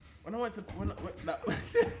When I went to that.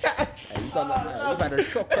 Hey, you done that, man. You've had a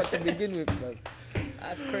shortcut to begin with, man.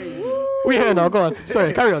 That's crazy. We here now. Go on.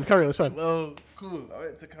 Sorry, carry on. It's fine. Well, cool. I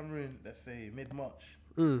went to Cameroon. Let's say mid-March.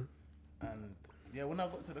 And yeah, when I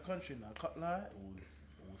got to the country, now I can't lie, it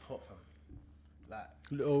was hot, fam.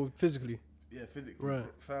 Like, Oh, physically. yeah, physically, Right.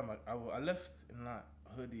 fam. I left in like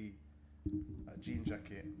a hoodie, a jean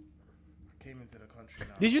jacket. I came into the country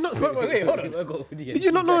now. Did you not? Wait, hold on. Did Did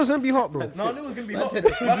you not know it was gonna be hot, bro? No, I knew it was gonna be Man hot. said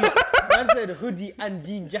hoodie, man said hoodie and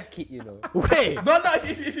jean jacket, you know. Wait. No,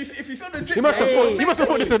 if you saw the drip, You must have Hey.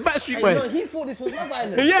 thought this was Backstreet Hey, you know, Boys. he thought this was Love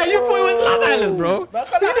Island. Yeah, you thought it was Love Island, bro. No, I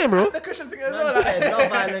can't You lie, did, bro. the cushion thing as Man well. said Like,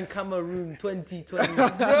 Love Island Cameroon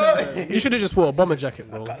 2020. You should have just wore a bomber jacket,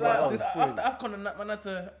 bro. after AFCON and that, man had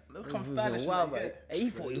to come stylish. Wow, like, man. He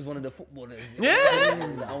thought he was one of the footballers.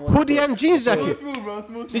 Yeah. I want- Hoodie and jeans jacket. Smooth, bro.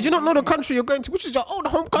 Smooth. Did you not know the country you're going to, which is your own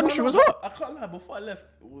home country, was hot? I can't lie. Before I left,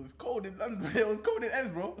 it was cold in London. It was cold in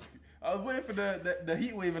Ends, bro. I was waiting for the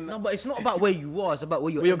heat wave and No, but it's not about where you are. It's about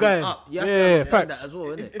where you're, Where you're ending going. up. You have Yeah, to understand facts. that as well,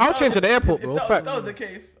 innit? I'll change to the airport, bro. If Facts. that was the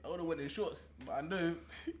case, I would have went in shorts. But I know.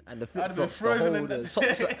 And the I'd flip have been flops, frozen in the that.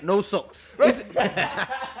 socks, no socks.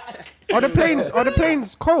 Are the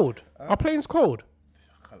planes cold? Are planes cold?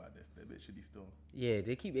 I can't like this. They're literally still. Yeah,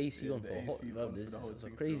 they keep AC on the for hot. AC 's Love on this. for the whole It's a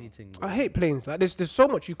thing crazy still. thing. Bro. I hate planes. Like there's so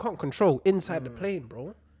much you can't control inside the plane,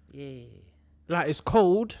 bro. Yeah. Like it's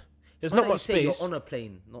cold. There's It's not like you much say space. You're on a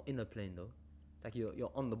plane, not in a plane though. Like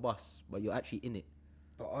you're on the bus, but you're actually in it.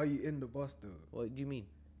 But are you in the bus though? What do you mean?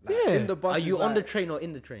 Like, Yeah. In the bus. Are you is on the like- train or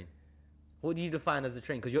in the train? What do you define as the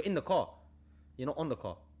train? Because you're in the car. You're not on the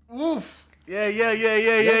car. Oof. Yeah. I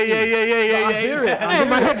hear it. Hey,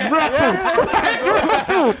 my head's rattled. My head's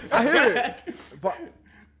rattled. I hear it. But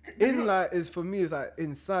in like is for me is like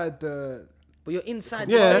inside the. But you're inside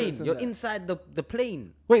Yeah. the train. You're inside the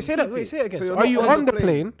plane. Wait, say that. Wait, say it again. So you're Are not you on on the the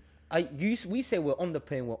plane? We say we're on the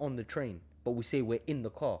plane, we're on the train, but we say we're in the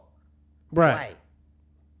car. Right.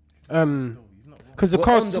 Why? Because the We're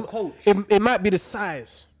car's on the coach. it might be the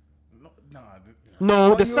size. Nah. No,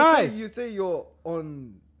 But the you size. You say you're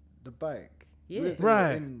on the bike. Yeah. You didn't say Right.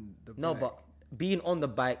 you're in the No, bike. but being on the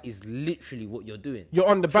bike is literally what you're doing. You're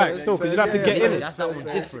on the bike Fair, still because you fair, have to yeah, get yeah, in yeah. it. That's that one's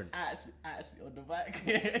different. Actually on the back.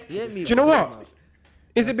 You get me? Do you know what?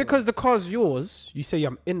 Is it because the car's yours? You say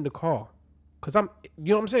I'm in the car, because I'm.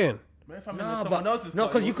 You know what I'm saying? But if I'm in No, someone but else's no,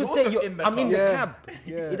 car, because you could also say I'm in the car. cab.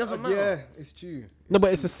 Yeah, It doesn't matter. Yeah, it's true. No,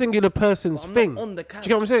 but it's a singular person's But I'm thing. not on the Do cab. you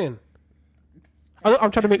get what I'm saying?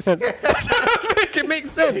 I'm trying to make sense. I'm trying to make it make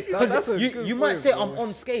sense. That's a You good might point, say bro. I'm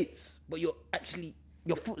on skates, but you're actually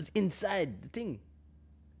your foot is inside the thing.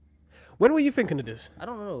 When were you thinking of this? I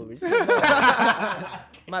don't know. It's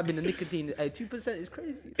might have been the nicotine. 2% is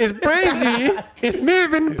crazy. It's crazy. It's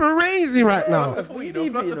moving crazy right now. Plus the 40, Weed, though,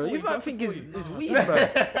 you plus the know. 40, You might plus think the it's 40. weed, bro.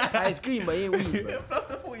 Ice cream, but it ain't weed, bro. Plus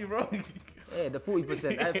the 40, bro. Yeah, the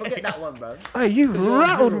 40%. Forget that one, bro. Hey, you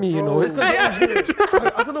rattled me, you know. It's 'cause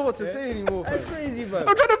you're- I don't know what to say anymore. That's fam. crazy, bro.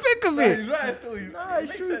 I'm trying to think of it. He's right still. Nah,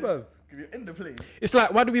 it's true, bro. You're in the place. It's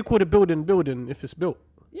like, why do we call the building if it's built?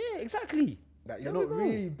 Yeah, exactly. Like, you're There we not go.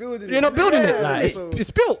 really building it. You're not building it. Yeah, Like, so-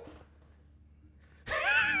 it's built. You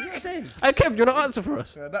know what I'm saying? Hey, Kev, you're not answer for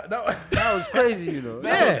us. That was crazy, you know.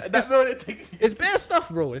 Yeah, That's not it. it's bare stuff,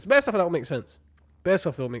 bro. It's bare stuff that don't make sense. Bare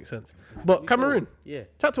stuff that don't make sense. But Cameroon, Yeah.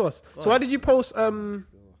 chat to us. So why did you post?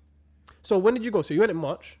 So when did you go? So you went in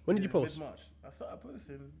March. When did you post? Mid-March. I started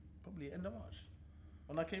posting probably end of March.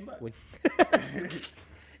 When I came back. When-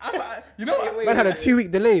 You know what? Man had a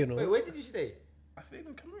 2-week delay, you know. where did you stay? I stayed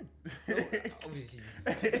in Cameroon. Obviously.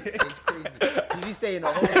 It's crazy. Did you stay in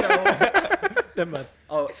a hotel? Them man.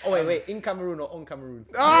 Oh, wait. In Cameroon or on Cameroon?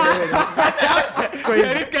 That's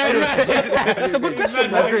a good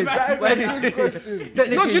question, man.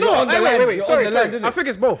 No, do you know what? Wait. Sorry. I think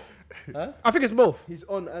it's both. Huh? I think it's both. He's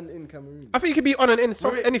on and in Cameroon. I think you could be on and in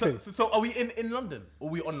Wait, anything. So are we in London? Or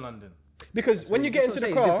are we on London? Because when you get into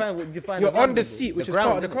the car, you're on the seat, which is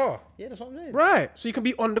part of the car. Yeah, that's what I'm saying. Right. So you can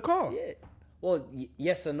be on the car. Yeah. Well,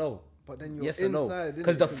 yes or no. But then you're Yes or no. inside.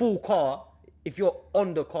 Because the full car, if you're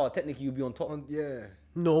on the car, technically you'll be on top. Yeah.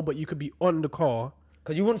 No, but you could be on the car.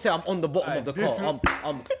 Because you wouldn't say I'm on the bottom of the this car.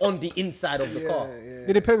 I'm on the inside of the car. Yeah.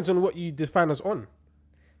 It depends on what you define as on.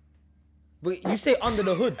 But you say under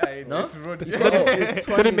the hood, no? Rod, You say, It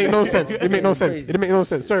didn't make no sense. It didn't make no sense. It didn't make no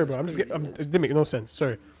sense. Sorry, bro. It didn't make no sense.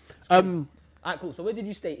 Sorry. Alright, cool. So where did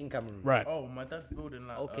you stay in Cameroon? Right. Oh, my dad's building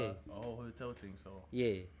like Okay. a whole hotel thing, so Yeah.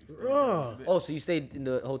 he stayed there. It was a bit- Oh, so you stayed in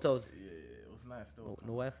the hotels? yeah, it was nice though.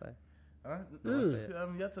 No Wi-Fi. Huh?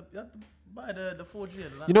 You had to buy the 4G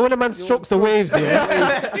and that. You know when a man strokes the waves,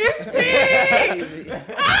 yeah?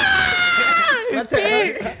 It's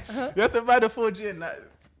big. You had to buy the 4G and that.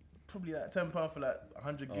 probably like £10 for like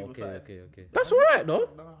 100 gig or Okay, something. okay. That's alright though.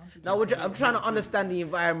 No, 100 Now I'm trying to understand the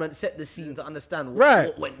environment, set the scene to understand Right.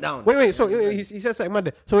 what went down. Wait. So he said something mad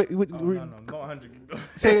there. So Oh, no, not 100 gig.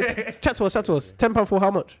 say, chat to us. £10 for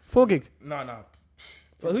how much? 4 gig. No.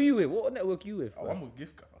 But who you with? What network you with? Oh, I'm with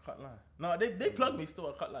gift card. I can't lie. No, they plug me still.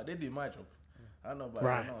 I can't lie. They do my job. I don't know about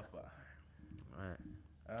Right. anyone else, but Right.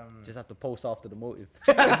 Just have to post after the motive.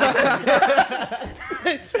 man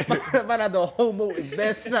had the whole motive.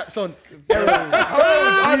 Bare snaps on. You know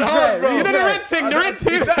the red thing.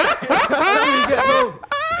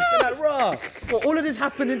 Like, raw. Well, all of this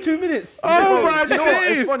happened in 2 minutes. Oh my Do you know what?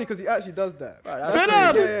 It's days. funny because he actually does that. Sit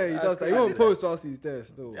down. Yeah, he does that. He won't post whilst he's there.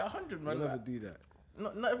 Still, yeah, 100 he'll man. never Like, do that.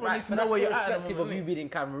 not everyone Right, needs so to know that's where you're at. irrespective of you innit? being in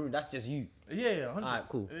Cameroon. That's just you. Yeah, 100. Alright,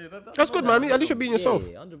 cool. Yeah, That's good, man. At least you're being yourself.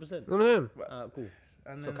 Yeah, 100%. You know what I mean? Cool.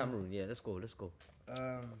 And So then, Cameroon, yeah, let's go.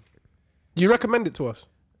 You recommend it to us?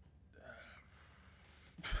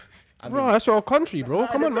 Bro, that's your country, bro.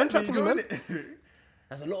 Come on, man. Chat to me, man.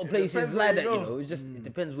 There's a lot of It places depends like where that, you you go. know. It's just it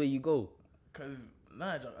depends where you go. Because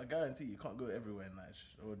Nige, I guarantee you can't go everywhere in Nige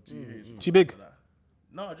or GH. Too big.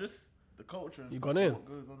 No, just the culture. And You stuff, gone in? what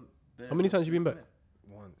goes on there. How many times you been back?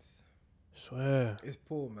 Once. Swear. It's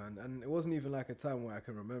poor, man, and it wasn't even like a time where I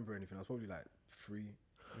can remember anything. I was probably like 3,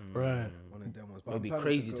 Right. one of them ones. But It'd I'm be planning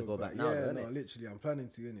crazy to go back now, Yeah, though, no, innit? literally, I'm planning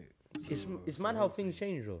to, innit? It's mad how things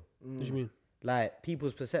change, though. What do you mean? Like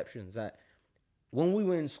people's perceptions. Like when we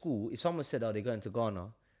were in school, if someone said, "Oh, they're going to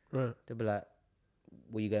Ghana," Right. they'd be like,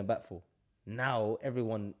 "What are you going back for?" Now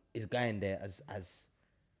everyone is going there as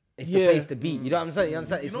it's the Yeah. place to be. You know what I'm saying? You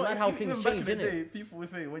understand? It's You know, mad how even things back change, in the innit? day, people would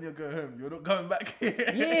say when you're going home, you're not going back.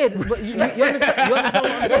 Yeah, but you understand? You understand what I'm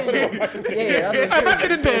saying? Yeah, that's what Back in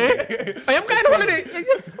the day, I am going on holiday.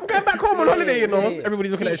 I'm going back home on holiday, you know. Yeah.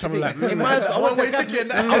 Everybody's looking at each other like, in my school, I went to a One-way Catholic,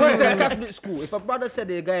 ticket. I went to a Catholic school. If a brother said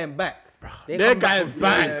they're going back, they're come back going for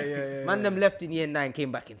back. free. Yeah. Man, them left in year 9,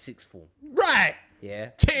 came back in 6th form. Right. Yeah,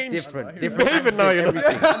 Change. different behaving accent, now, you know.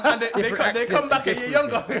 everything. And they Different come back and accent, you're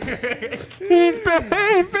younger. He's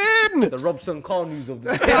behaving. The Robson Carnews of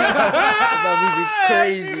the that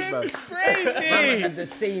crazy, bro. Man Crazy. had the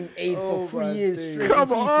same age Oh, for 3 my years days. straight.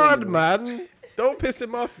 Come in FIFA, on, you know. man. Don't piss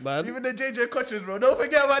him off, man. Even the JJ Kochers, bro. Don't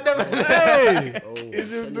forget about them. Hey. Oh,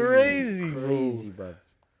 It's I'm telling you, crazy, bro. crazy, bro.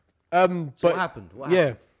 So What but happened? What yeah.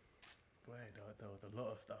 happened? Boy, there was a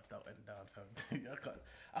lot of stuff that went down, fam.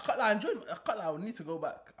 I can't lie, I can't lie, I need to go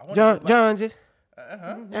back. I want to go back. John just.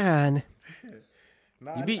 And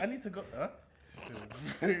Nah, You I beat- need to go. Huh?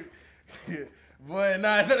 Boy,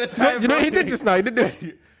 nah, it's not the time. do you know what he bro. did just now? He did this.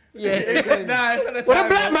 Yeah. Nah, it's not the When a time.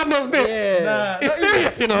 black bro. man does this, Yeah. Nah, it's not even-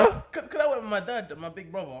 serious, you know. Cause I went with my dad, my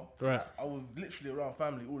big brother. Right. I was literally around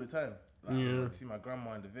family all the time. Like, I went to see my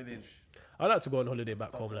grandma in the village. I like to go on holiday back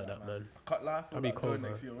stuff home like that, man. I can't lie, I feel That'd be like cool, going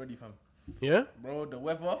man. next year already, fam. Yeah. Bro, the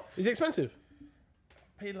weather, Is it expensive?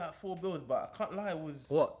 paid like 4 bills, but I can't lie, it was.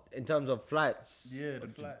 What in terms of flights? Yeah, the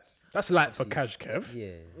flights. That's light for cash, Kev.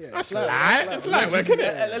 Yeah. That's light. That's light work, isn't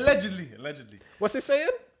it? Allegedly. What's it saying?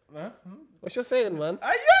 Huh? What's your saying, man?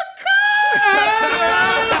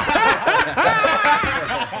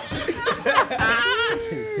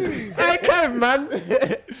 Hey, Kev, man.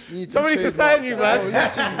 Somebody to sign you, man.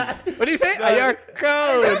 What do you say? Are you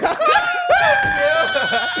cold?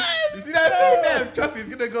 You see that thing there? Trust me, it's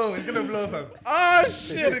gonna go. It's gonna blow, fam. Oh, It's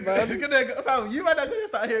shit, gonna, man. it's gonna go, fam. You might not gonna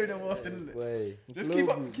start hearing them more often, innit? Way. Just keep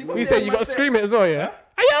up. You said you got to scream it as well, yeah?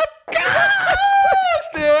 Are you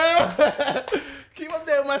Still. Keep up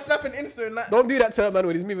there with my snap and Insta and that. Don't do that to a man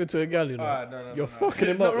when he's moving to a girl, you know. No. You're fucking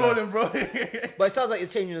him Not up. man. rolling, bro. But it sounds like you're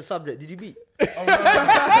changing the subject. Did you beat? This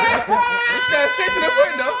guy's straight to the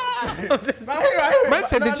point, though. I hear Man it,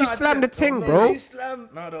 said, but did you I slam the didn't. ting, No, bro? You slam.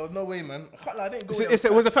 No, there was no way, man. I can't lie, I didn't go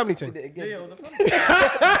It was a family thing. Yeah, it was a family.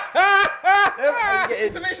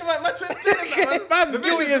 Information like my trend. Man's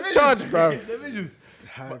guilty as charged, bro. The visuals.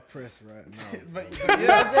 High press right now. But,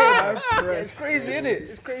 High It's press. crazy, isn't it?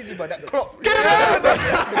 It's crazy, but that clock. Get out!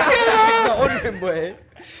 on him, boy.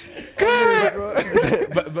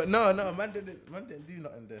 but no, man didn't do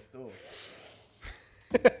nothing there still.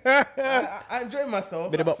 I enjoy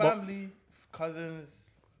myself. Bit Like, about what? family, cousins.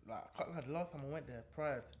 Like, I can't lie, the last time I went there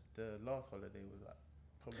prior to the last holiday was like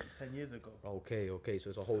probably 10 years ago. Okay, so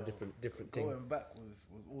it's a whole different thing. Going back was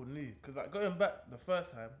all new. Because like going back the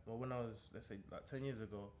first time, or when I was, let's say, like 10 years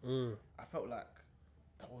ago, I felt like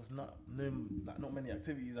there was not many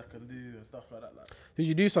activities I can do and stuff like that. Like, Did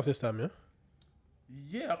you do stuff this time, yeah?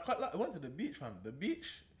 yeah, I went to the beach, fam. The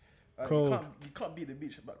beach, Cold. you can't beat the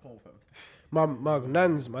beach back home, fam. My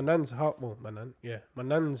nan's house. Well, my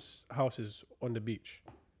nan's house is on the beach.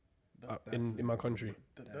 in my country.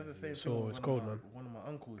 That's the same So thing. with it's one cold, of my, man. One of my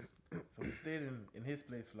uncles. So we stayed in his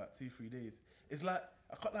place for like 2-3 days. It's like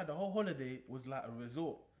I can't lie. The whole holiday was like a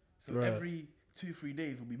resort. So Right. every 2-3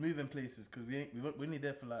 days we'll be moving places because we're only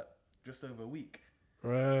there for like just over a week.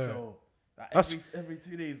 Right. So like That's- every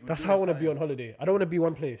 2 days. we're That's doing how I want to be something. on holiday. I don't want to be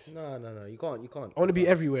one place. No, you can't. I want to be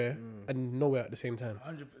everywhere and nowhere at the same time.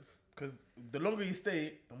 100%. Because the longer you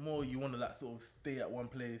stay, the more you want to like sort of stay at one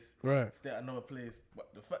place, Right. stay at another place.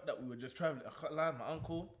 But the fact that we were just traveling, I can't lie. My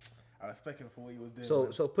uncle, I respect him for what he was doing.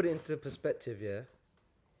 man. So put it into perspective, yeah.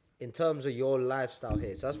 In terms of your lifestyle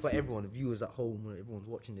here, so that's for everyone, the viewers at home, everyone's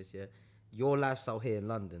watching this, yeah. Your lifestyle here in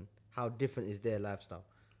London, how different is their lifestyle?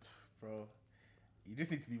 Bro, you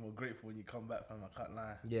just need to be more grateful when you come back, fam. I can't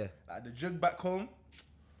lie. Yeah. Like the jug back home,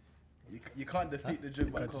 you can't defeat the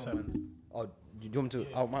jug back home, man. Oh, do you want me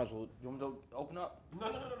to? I might as well. Do you want me to open up? No.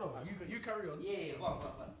 You carry on. Yeah, go on.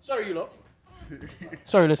 Sorry, you lot.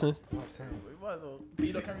 Sorry, listeners. You might as well.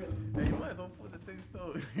 You don't carry on. Hey, you might as well put the thing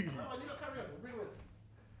still.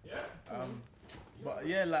 But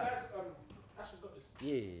yeah, like.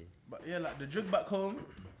 Yeah. But yeah, like the jug back home,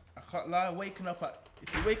 I can't lie. Waking up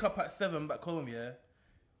if you wake up at 7 back home, yeah,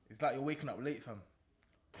 it's like you're waking up late, fam.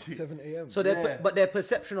 7 a.m. So Yeah. but their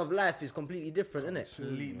perception of life is completely different, isn't it?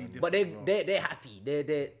 Completely different. But bro. they're happy.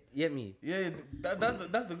 You get me? Yeah,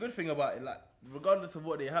 that's the good thing about it. Like, regardless of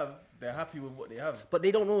what they have, they're happy with what they have. But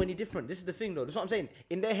they don't know any different. This is the thing, though. That's what I'm saying.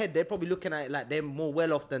 In their head, they're probably looking at it like they're more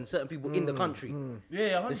well off than certain people in the country.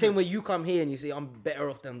 Yeah, 100. The same way you come here and you say I'm better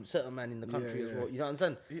off than certain man in the country as well. You know what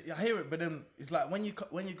I'm saying? I hear it, but then it's like when you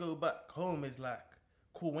go back home, it's like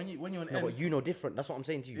cool. When you're in No, but ends, you know different. That's what I'm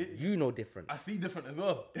saying to you. You know different. I see different as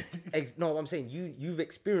well. No, I'm saying you've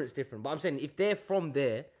experienced different. But I'm saying if they're from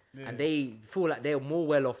there and they feel like they're more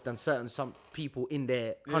well off than some people in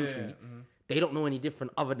their country, they don't know any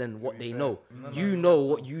different other than what they know. You know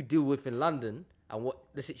what you deal with in London and what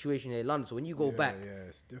the situation in London. So when you go back, Yeah,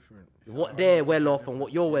 it's different. what they're well off and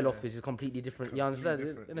what you're well off is completely different. You Completely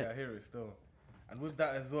understand? different. Innit? Yeah, I hear it still. And with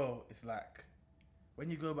that as well, it's like when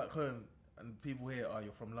you go back home and people here, oh,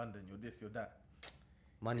 you're from London, you're this, you're that.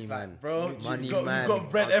 Money It's man, like, bro, money you got man.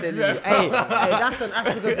 bread I'm telling you. everywhere. Hey, that's an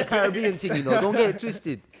African to Caribbean thing, you know. Don't get it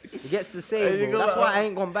twisted. It gets the same, Hey, you bro. go That's back why I home.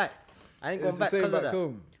 ain't gone back. I ain't gone It's the back same because of back that.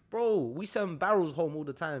 home. Bro, we send barrels home all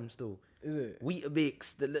the time still. Is it?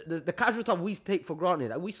 Weetabix, the casual stuff we take for granted,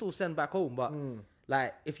 like, we still send back home. But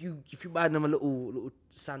like, if you buy them a little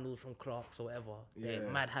sandals from Clarks or whatever, they're Yeah.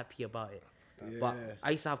 mad happy about it. But Yeah.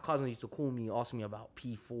 I used to have cousins used to call me, ask me about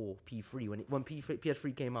P4, P3 when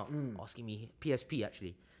PS3 came out, asking me PSP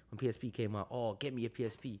actually when PSP came out. Oh, get me a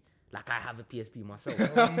PSP. Like I have a PSP myself. Do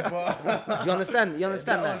you understand? You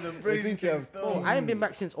understand that? was a crazy think you thing have- still. Bro, I ain't been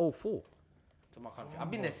back since 04 to my country.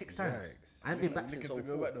 I've been there 6 times. Yikes. I ain't been back since Looking to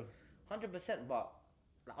go 04. back though. 100%, but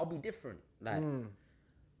like, I'll be different. Like,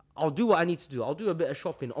 I'll do what I need to do. I'll do a bit of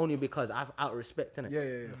shopping only because I have out of respect, innit?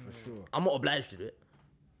 Yeah, for sure. I'm not obliged to do it.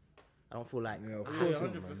 I don't feel like, Yeah, of Yeah, course. 100%,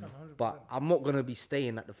 not, 100%. man. but I'm not gonna be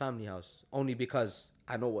staying at the family house only because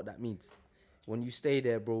I know what that means. When you stay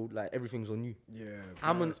there, bro, like everything's on you. Yeah.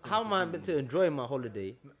 How am I meant to enjoy my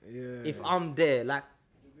holiday Yeah. if I'm there? Like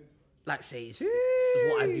say it's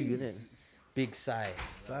what I do, innit? Big sigh,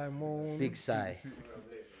 Simon. big sigh.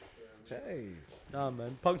 Hey. Nah,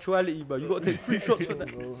 man, punctuality, bro. You gotta take 3 shots for that.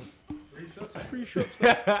 Free shots. 3.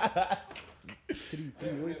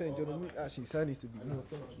 What are you saying, Jordan? Actually, Sam needs to be more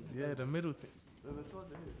central. Yeah, the middle thing.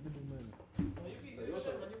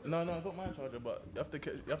 No, I got my charger, but you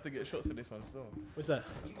have to get shots of this one still. What's that?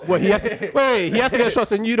 Wait, he has to get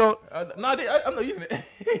shots and you don't. I'm not using it.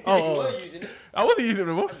 Oh. I wasn't using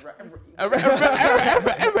it before.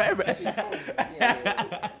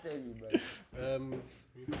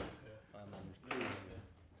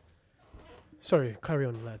 Sorry, carry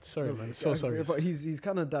on, lads. Sorry, man. So sorry. But he's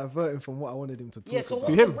kind of diverting from what I wanted him to talk Yeah, so about.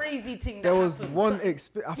 what's Him. the crazy thing There that was happened? one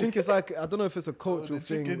I think it's like, I don't know if it's a cultural the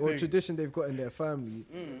thing chicken or thing. tradition they've got in their family,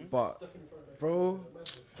 but bro,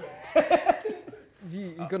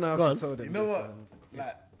 you're gonna have Go to on. tell them. You know this, what? man.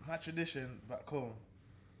 Like my tradition back home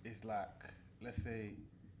is like, let's say,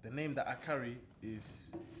 the name that I carry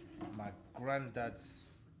is my granddad's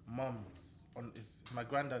mum's. It's my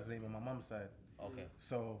granddad's name on my mum's side. Okay.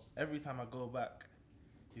 So every time I go back,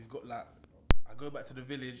 he's got like, I go back to the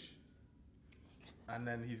village, and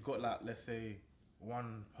then he's got like, let's say,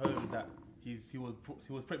 one home that he was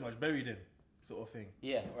pretty much buried in, sort of thing.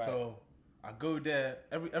 Yeah, right. So I go there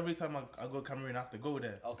every time I go Cameroon, I have to go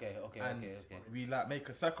there. Okay. And we like make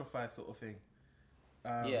a sacrifice, sort of thing.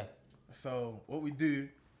 Yeah. So what we do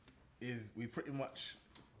is we pretty much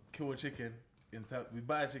kill a chicken. We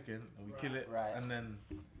buy a chicken and we kill it, Right. and then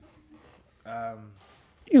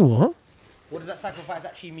You what? What does that sacrifice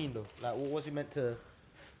actually mean, though? Like, what was it meant to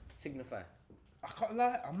signify? I can't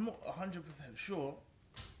lie, I'm not 100% sure,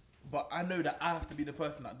 but I know that I have to be the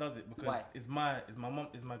person that does it because Why? it's my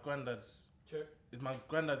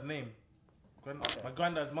granddad's name. My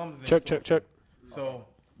granddad's mum's name. Check. So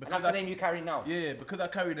And that's the name you carry now? Yeah, because I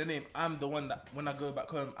carry the name, I'm the one that when I go back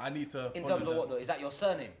home, I need to. In follow terms of what, though? Is that your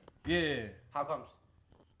surname? Yeah, How comes?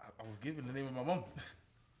 I was given the name of my mum.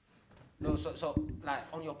 No, so like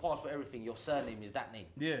on your passport, everything, your surname is that name.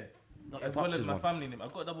 Yeah, Not your as well as pops' my one. family name.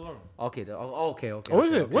 I've got a double R. Okay, okay. Oh,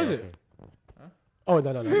 is it? What is it? Oh,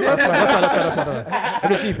 no. That's fine. Let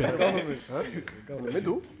me keep it. In the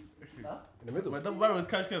middle. In the middle. My double R is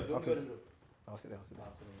Cash Kev. I'll sit there.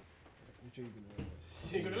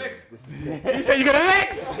 You got the legs. He said you got a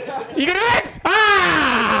legs. You got a legs.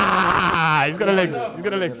 Ah! He's got a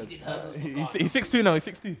legs. He's 6'2" now. He's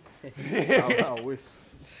 6'2". I wish.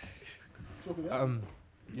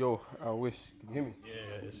 Yo, I wish. Can you hear me?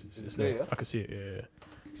 Yeah, it's there, there. yeah? I can see it.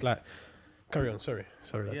 Yeah. It's like, carry on. Sorry.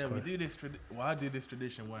 That's Yeah, we fine. do this. I do this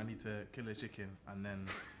tradition where I need to kill a chicken, and then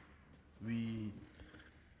we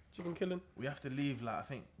Chicken killing. have to leave. Like I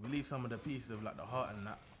think we leave some of the pieces of like the heart and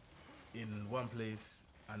that in one place,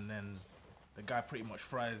 and then the guy pretty much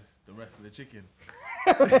fries the rest of the chicken.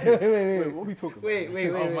 Wait, what are we talking about? Wait.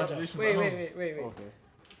 Okay.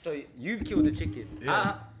 So you've killed the chicken.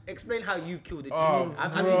 Yeah. Explain how you've killed the Oh, chicken.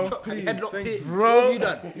 Have bro, you chopped, have you please, headlocked thank it? you. What have you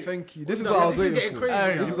done? Thank you. This is No, what I was this is waiting getting for.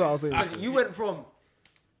 crazy. This is what I was waiting Because for. you went from,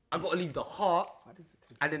 I gotta leave the heart,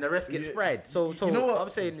 and then the rest gets fried. So You know what? I'm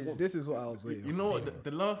saying is, This is what I was waiting You know what?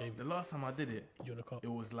 The last time I did it, Do you want a cup?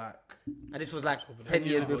 it was like, and this was like 10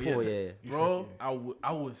 years ago, before, yeah. yeah. bro.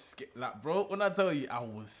 I was scared. Like, bro, when I tell you, I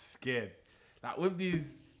was scared. Like with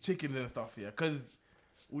these chickens and stuff here, cause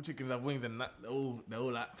all chickens have wings and that. They're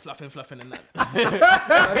all like fluffing and that.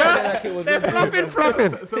 They're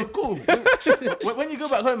fluffing. So cool. When you go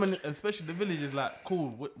back home, and especially the village is like cool.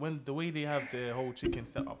 When the way they have their whole chicken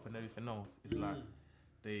set up and everything else, it's like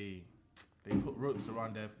they put ropes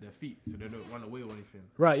around their feet so they don't run away or anything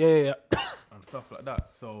Right. Yeah. and stuff like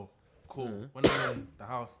that. So cool. When I'm in the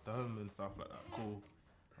house, the home and stuff like that, cool.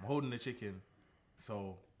 I'm holding the chicken,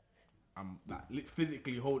 so I'm like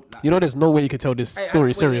physically holding. Like, You know, there's no way you could tell this story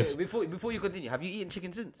Wait, serious. Before you continue, have you eaten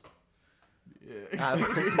chicken since? That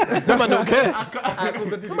man don't care.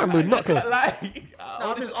 That man would not care. like,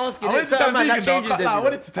 I'm just asking. I wanted to Certain turn man, that vegan, though. changes. I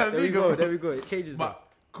wanted to turn vegan. There we go. It changes. But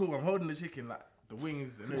cool, I'm holding the chicken like the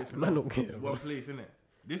wings and everything. Man else don't care, in bro. one place, innit?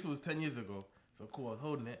 This was 10 years ago, so cool. I was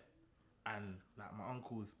holding it, and like my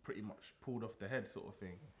uncle's pretty much pulled off the head, sort of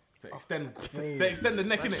thing, to extend the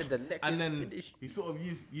neck, Man said the innit? neck And is then finished. he sort of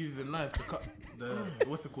uses a knife to cut the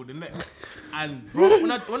what's it called, the neck. And bro,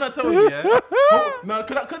 when I tell you, yeah, no,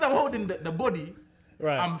 because I'm holding the body.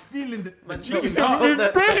 Right. I'm feeling the Man, chicken. it's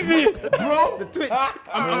crazy. Bro, The twitch.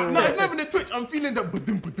 no, it's not even the twitch. I'm feeling the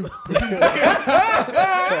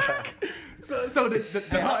so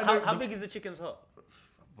the heart. How big is the chicken's heart?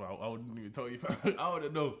 Bro, I wouldn't even tell you. I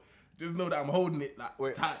wouldn't know. Just know that I'm holding it like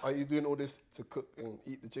Wait, tight. are you doing all this to cook and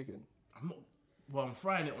eat the chicken? I'm not. Well, I'm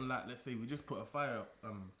frying it on like, let's say we just put a fire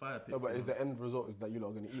pit. No, but is the end result is that you're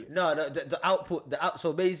not gonna eat it? No, the output.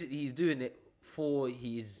 So basically, he's doing it for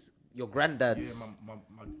your granddad's. Yeah, my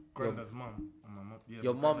granddad's mum. And my mum. Yeah,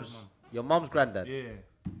 Your my mom's. granddad's Your mom's granddad.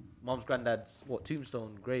 Yeah, Mom's granddad's what?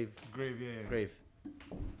 Tombstone, grave. grave. Yeah, Grave.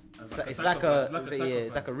 It's It's a like sacrifice, a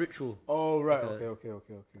it's like a ritual. Oh right, Okay.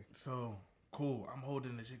 okay. So cool. I'm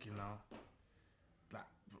holding the chicken now. Like,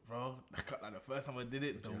 bro, like the first time I did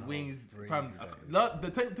it, the wings. Fam, the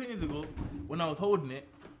 10 years ago, when I was holding it,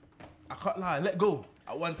 I can't lie. I let go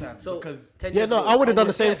at one time So because 10 Yeah, years no, ago, I would have done the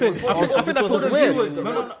was same scared. thing. I think For that's the what's viewers, weird.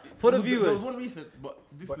 though. no. For the There viewers. was one recent, but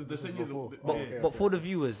this was the 10 years ago. But, Yeah. but for the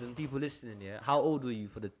viewers and people listening, yeah, how old were you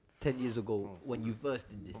for the 10 years ago when you first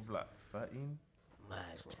did this? Of like 13, Mad.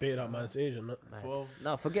 Spit it out man's age and that. Mad. 12.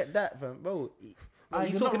 No, forget that, fam, bro. You're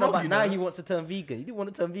He's not talking wrong, about you now know. he wants to turn vegan. He didn't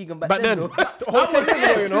want to turn vegan back, Back then, though. the whole 10 years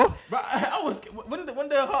ago, you know. But I was when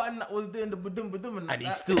the heart and that was doing the badum and And he's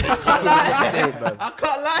that, still eating chicken to this day, man. I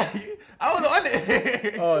can't lie, I was on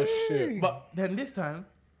it. Oh shit. But then this time,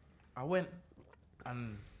 I went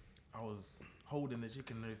and I was holding the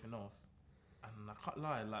chicken and everything else, and I can't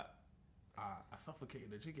lie, like I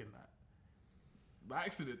suffocated the chicken like by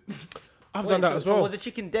accident. I've Wait, done that so, as so well. was the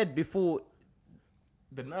chicken dead before?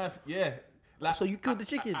 The knife, yeah. Like, So you killed the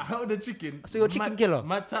chicken? I held the chicken. So you're a chicken killer?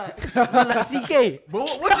 Mad tight. Man, like CK.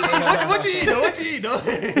 But what you eat? What you eat? Though? What you eat?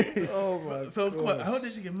 Though? Oh my So I held the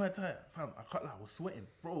chicken mad tight. Fam, I can't lie, I was sweating.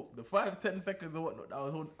 Bro, the 5-10 seconds or whatnot that I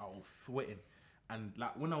was holding, I was sweating. And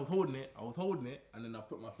like when I was holding it, and then I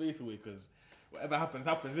put my face away because whatever happens,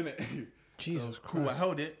 innit? Jesus so, cool, I Christ.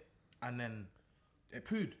 held it, and then it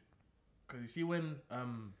pooed. Because you see when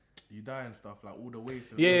you die and stuff, like all the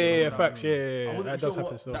waste. And Yeah, stuff, facts. Yeah, I wasn't that sure does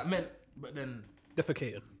happen what still. that meant, but then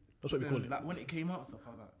Defecating. That's what we call it. like when it came out and stuff,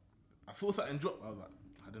 I was like, I saw something drop. I was like,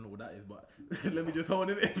 I don't know what that is, but let me just hold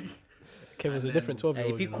it. Kevin's a and different then- 12-year-old.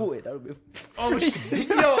 Hey, if he you know. caught it, that would be. Oh shit,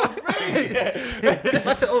 yo, right.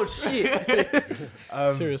 I said, oh shit.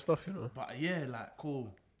 Serious stuff, you know. But yeah, like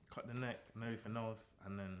cool, cut the neck and everything else,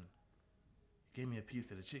 and then he gave me a piece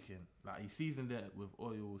of the chicken. Like he seasoned it with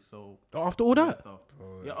oil, salt. After all that, Stuff.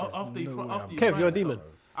 Bro, Yeah, there's after you no fry, way after I'm- you Kev, fry you're a and demon. stuff.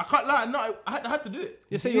 I can't lie. No, I had to do it.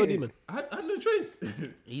 You say you're a demon. I had no choice.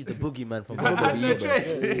 He's the boogeyman from. I had no Bogota.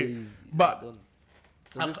 choice. Yeah, he's But done.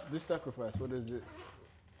 So this sacrifice, what does it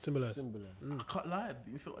Symbolize. symbolize? I can't lie.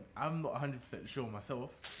 I'm not 100% sure myself.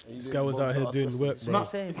 This guy was out here doing work, That's bro. what I'm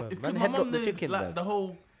saying, bro. It's Man, 'cause my headlock mum the knows chicken, like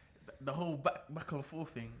bro. the whole back and forth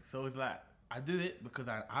thing. So it's like I do it because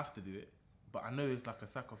I have to do it, but I know it's like a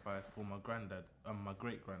sacrifice for my granddad and my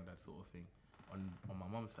great granddad sort of thing on my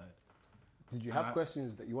mum's side. Did you And have I-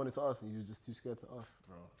 questions that you wanted to ask and you was just too scared to ask?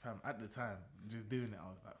 Bro, fam, at the time, just doing it, I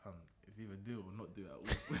was like, fam, it's either do it or not do it at all.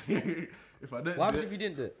 If I don't What do happens it, if you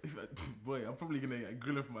didn't do it? boy, I'm probably gonna get a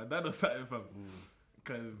grilling from my dad or something, fam.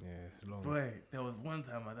 Because, Yeah, it's long. boy, there was one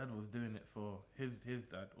time my dad was doing it for his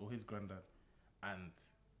dad or his granddad, and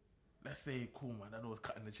let's say, cool, my dad was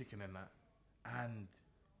cutting the chicken and that, and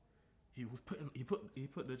he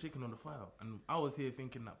put the chicken on the fire, and I was here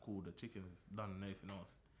thinking that cool, the chicken's done and everything else,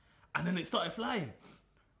 and then it started flying,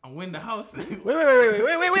 and when the house, Wait. Rewind.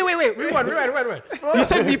 You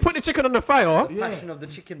said you put the chicken on the fire, Passion of the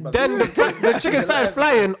chicken, bro. then the chicken started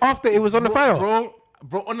flying after it was on the fire.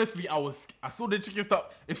 bro, honestly, I saw the chicken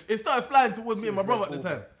start. It started flying towards me and my brother at the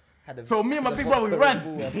time. So me and my big brother, we ran.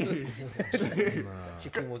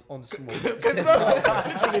 Chicken was on smoke. Said no.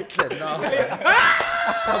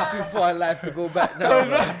 Come too far in life to go back now.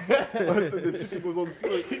 The chicken was on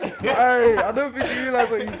smoke. Hey, I don't think you realise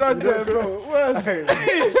what you done there, bro.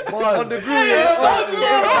 What? On the grill,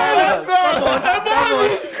 yeah.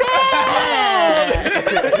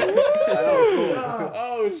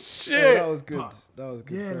 Oh Yeah, shit! that was good. That was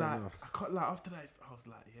good. Yeah, Fair like enough. I can't lie. After that, I was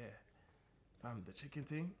like, yeah, fam, the chicken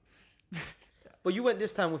thing. But you went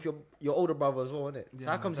this time with your older brother as well, innit? So Yeah,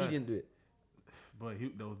 how my comes he dad. didn't do it? Boy,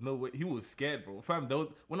 there was no way. He was scared, bro. Fam, there was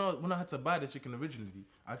when I had to buy the chicken originally,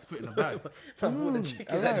 I had to put it in a bag. Fam, bought the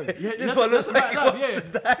chicken. Yeah, This one looks like live,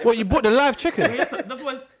 yeah. What, you bought the live chicken? That's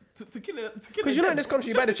why to kill it. Because you know in this country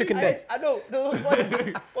you buy the chicken dead. I know.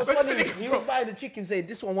 What's funny? He was buying the chicken saying,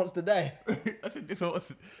 this one wants to die. I said it's a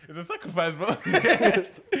sacrifice, bro. And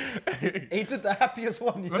he took the happiest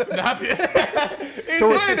one. You know? The happiest. He's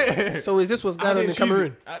doing it. So is this what's I going on in didn't choose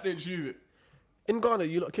Cameroon? it. I didn't choose it. In Ghana,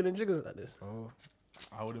 you lot killing jiggers like this?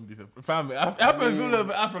 I wouldn't be so. Fam, it happens all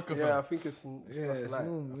over Africa, Yeah, I fam. think it's yeah, it's like,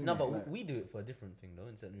 normal. No, but we do it for a different thing, though,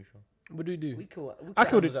 in St. Lucia. What do you do? We kill I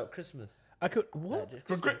killed animals at Christmas. I could what? Like, just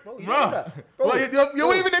For Christmas. Bro, you bro. know that? Bro, What, you're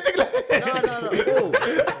waving the thing like no. Bro,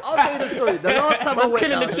 I'll tell you the story. The last time I Man's went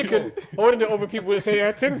killing out, the chicken, holding it over people and say,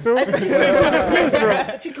 yeah, tinsel.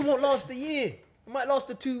 the chicken won't last a year. It might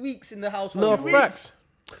last 2 weeks in the house. No, 2 weeks. facts.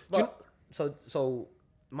 But, so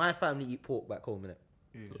my family eat pork back home, innit?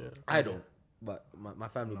 Yeah. I don't. But my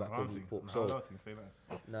family back home eat pork. So say that.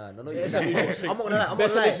 nah, no. Yeah, it's you a can't. usual thing. I'm not gonna lie. I'm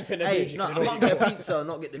Best not gonna solution for the lie. Hey, music, no, you I know. can't get a pizza or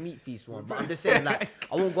not get the meat feast one. But I'm just saying, like,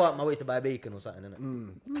 I won't go out my way to buy bacon or something, innit?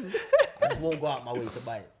 I just won't go out my way to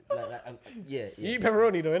buy it. Yeah. You eat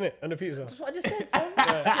pepperoni though, innit? On the pizza. That's what I just said, fam. But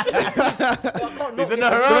I can't not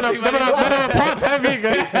get Part-time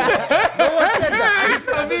vegan. No one said that. I just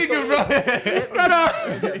said vegan, bro.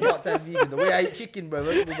 part-time vegan. The way I eat chicken, bro. I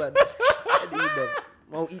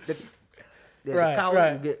won't eat the. Yeah, Right, the cow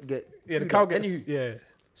right. will get Yeah, the chewed cow up. gets, Anywho, yeah.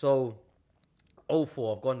 So,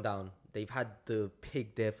 04, I've gone down. They've had the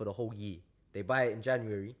pig there for the whole year. They buy it in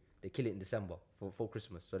January. They kill it in December for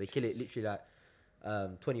Christmas. So they kill it literally like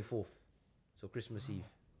 24th. So Christmas Eve.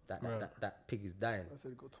 That pig is dying. I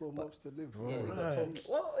said, got 12 months to live. Yeah, you got 12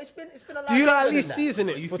 well, it's been a lot. Do you like at longer least than that. season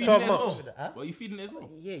Are you it for feeding 12 it as months? well? Huh? Well, you feeding it as well?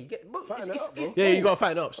 Yeah, you get. Bro, Fatten it up, bro. Yeah, you got to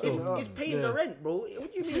fatten up It's, still. it's paying Yeah. the rent, bro.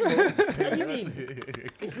 What do you mean, bro? What do you mean?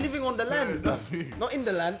 It's living on the land, bro. Not in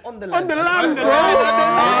the land, on the land. On the land, bro!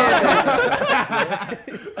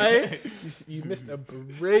 Hey, you missed a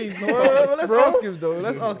brazen Well, let's ask him though.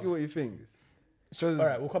 Let's ask him what he thinks. All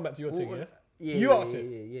right, we'll come back to your thing, yeah? Yeah, You yeah, ask it.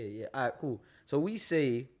 Yeah. All right, cool. So we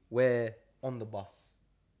say we're on the bus.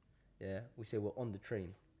 Yeah, we say we're on the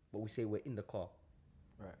train, but we say we're in the car.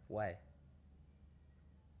 Right. Why?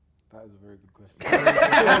 That is a very good question.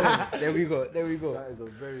 There we go. That is a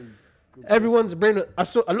very Everyone's brain.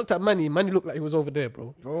 I looked at Manny. Manny looked like he was over there,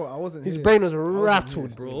 bro. Bro, I wasn't His here. brain was wasn't rattled,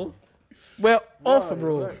 here bro. Well, off,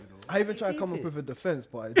 bro. Right. I even tried to come up with a defense,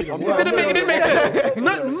 but it It didn't make sense.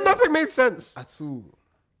 Nothing made sense. at all.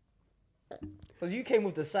 Because you came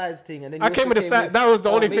with the sides thing, and then I you came also with the side. That was the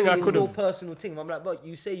only thing maybe I it's could your have. personal thing. I'm like, but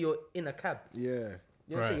you say you're in a cab. Yeah. You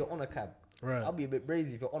don't Right. say you're on a cab. Right. I'll be a bit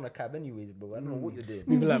brazy if you're on a cab, anyways, bro. I don't know what you're doing.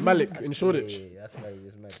 Moving like Malik That's in Shoreditch. Yeah, that's why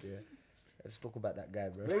it's mad. Yeah. Let's talk about that guy,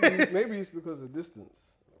 bro. Maybe it's because of distance.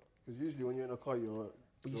 Because usually when you're in a car, you're.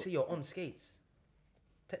 But you say you're on skates.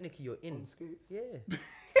 Technically, you're in. skates? Yeah.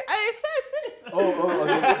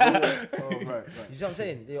 Right. You see what I'm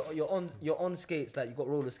saying? You're on skates, like you got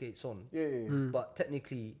roller skates on. Yeah. But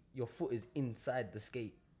technically, your foot is inside the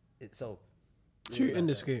skate itself. Two in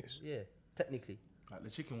the skates. Yeah, technically. Like the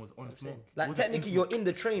chicken was on smoke. Like Wasn't technically, in you're smoke. in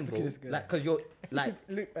the train, bro. this guy. Like, cause you're like.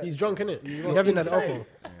 He's drunk, innit? He you're having that inside. alcohol.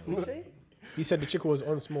 What you say? He said the chicken was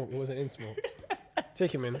on smoke. It wasn't in smoke.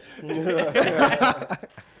 Take him in.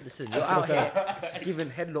 Listen, you're out here giving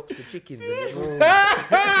headlocks to chickens. And it's all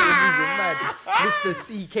mad. Mr.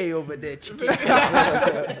 CK over there, chicken.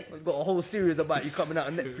 We've got a whole series about you coming out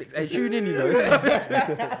on Netflix. Hey, tune in, you know.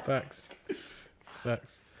 Facts.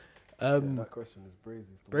 That question is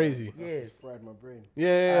brazy. Brazy. Yeah. It's fried my brain.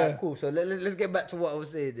 Yeah. Alright, cool. So let's get back to what I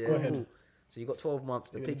was saying there. Go ahead. Cool. So you got 12 months.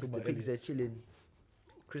 The You're gonna pigs, talk about they're chilling.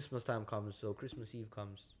 Christmas time comes, so Christmas Eve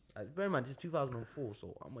comes. Bear in mind, it's 2004,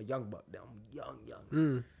 so I'm a young buck. I'm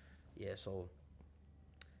young. Yeah, so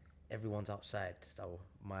everyone's outside. So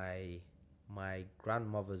my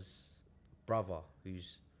grandmother's brother,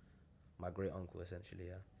 who's my great uncle essentially,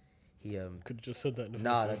 yeah. He Could have just said that. In the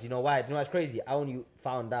Nah, first do you know why? Do you know what's crazy? I only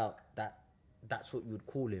found out that that's what you would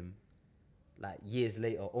call him, like years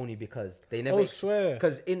later, only because they never. Oh, swear.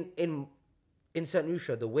 Because in St.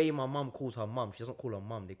 Lucia, the way my mum calls her mum, she doesn't call her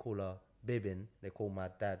mum. They call her Bibin. They call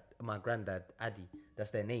my granddad Addy. That's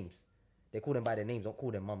their names. They call them by their names. Don't call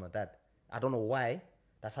them mum or dad. I don't know why.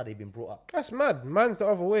 That's how they've been brought up. That's mad. Man's the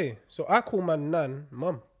other way. So I call my nan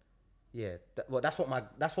mum. Yeah. Well, that's what my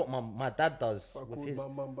dad does I with called his. my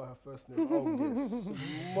mum by her first name. I'll get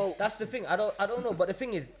smoked. That's the thing. I don't know. But the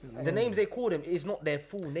thing is, the names they call them is not their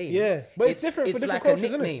full name. Yeah, but it's different for different like cultures, a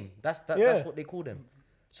isn't it? nickname. That's Yeah. what they call them.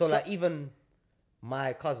 So like even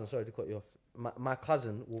my cousin. Sorry to cut you off. My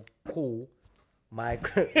cousin will call my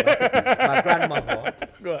grandmother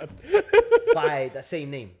Go ahead. by the same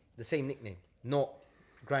name, the same nickname, not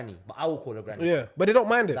Granny. But I will call her Granny. Yeah, but they don't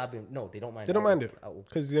mind it. No, they don't mind. They don't mind it I will.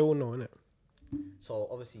 because they all know, innit? So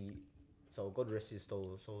obviously, God rest his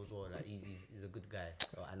soul as well. Like he's a good guy.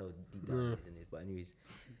 Well, I know deep down he's in it, but anyways,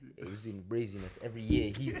 it was in braziness. Every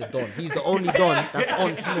year he's the don. He's the only don that's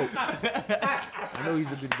on smoke. I know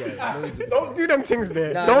he's a good guy. Don't do them things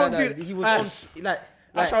there. Nah, don't nah, do. nah. He was on like.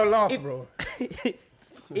 I shall laugh, if- bro.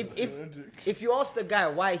 If you ask the guy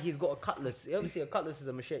why he's got a cutlass, obviously a cutlass is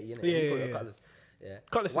a machete, innit? Yeah, You call it yeah, a yeah. cutlass. Yeah.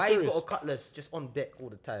 Cutlass is why he's serious. got a cutlass just on deck all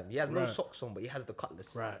the time? He has no Right. socks on, but he has the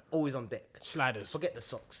cutlass. Right. Always on deck. Sliders, Forget the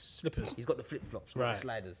socks. slippers. He's got the flip flops, Right. the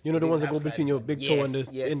sliders. You know the He ones didn't that go have between your sliders. big toe and the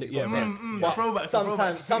Yes, in the he's yeah, got right. that. The But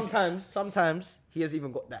throwbacks. sometimes he has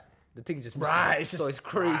even got that. The thing's just missing. Right, So it's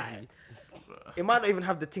crazy. right. It might not even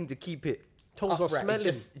have the thing to keep it. Toes are upright. smelling.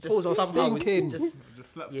 It just Toes are somehow it's stinking. just-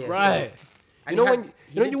 Just slaps Yeah. me. Right. And You know he when had-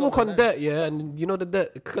 he you lived walk on on the dirt, yeah, and you know the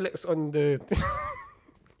dirt collects on the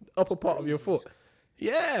upper part of your foot.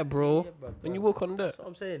 Yeah, bro. Yeah, bro, When you bro. walk on dirt. That's what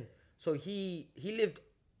I'm saying. So he lived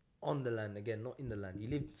on the land again, not in the land. He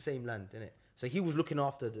lived the same land, innit? So he was looking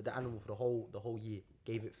after the animal for the whole year,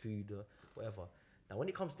 gave it food or whatever. Now when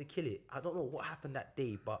it comes to kill it, I don't know what happened that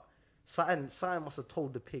day, but something must have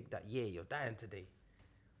told the pig that you're dying today.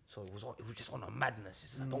 So it was just on a madness.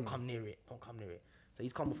 It's like, don't come near it, don't come near it. So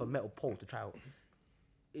he's come with a metal pole to try.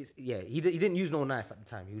 He didn't use no knife at the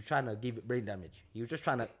time. He was trying to give it brain damage. He was just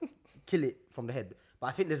trying to kill it from the head. But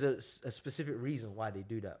I think there's a specific reason why they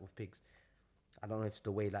do that with pigs. I don't know if it's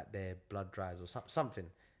the way like their blood dries or something.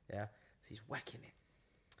 Yeah, so he's whacking it.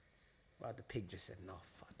 But the pig just said, "No,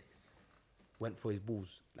 fuck this." Went for his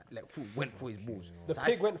balls. Went for his balls. The So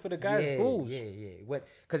pig went for the guy's balls. Yeah. It went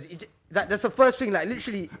because that's the first thing. Like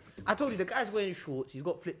literally, I told you the guy's wearing shorts. He's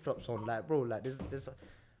got flip flops on. Like bro, like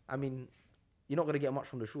I mean, you're not gonna get much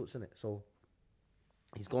from the shorts, innit? So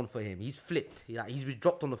he's gone for him. He's flipped. He's been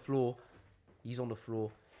dropped on the floor. He's on the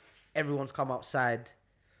floor. Everyone's come outside.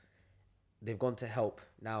 They've gone to help.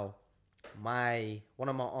 Now, one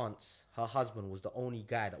of my aunts, her husband was the only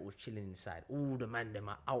guy that was chilling inside. All the men them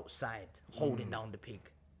are outside holding down the pig.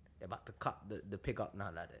 They're about to cut the pig up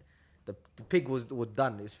now. Like that. The pig was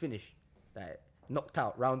done. It was finished. Like knocked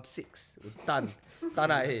out. Round 6, it was done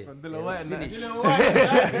out here. Dylan White and that.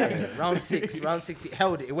 Finished. Yeah, round 6, it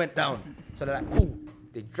held it. It went down. So they're like, cool.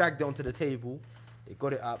 They dragged it onto the table. They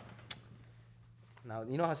got it up. Now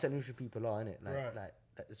you know how St. Lucia people are, innit? Like,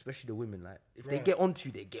 especially the women. Like, if they get onto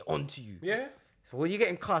you, they get onto you. Yeah. So when you're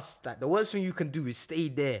getting cussed, like the worst thing you can do is stay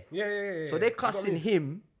there. Yeah. So they're cussing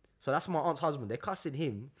him. So that's my aunt's husband. They're cussing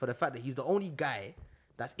him for the fact that he's the only guy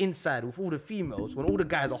that's inside with all the females when all the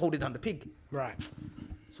guys are holding down the pig. Right.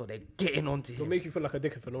 So they're getting onto It'll him. make you feel like a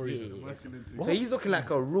dickhead for no reason. So he's looking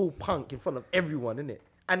like a real punk in front of everyone, innit?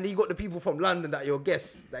 And you got the people from London that you're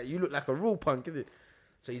guests, that you look like a real punk, innit?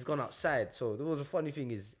 So he's gone outside. So there was a funny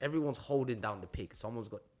thing is everyone's holding down the pig. Someone's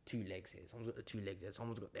got 2 legs here. Someone's got the 2 legs here.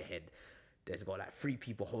 Someone's got the head. There's got like 3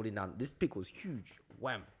 people holding down. This pig was huge.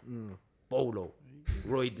 Wham. Bolo.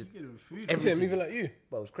 Roy did Is it everything. moving like you?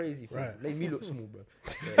 But it was crazy. Fam. Right. Made me look small, bro.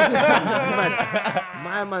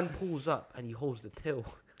 My man pulls up and he holds the tail.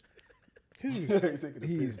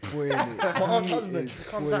 He's boiling it. My aunt's husband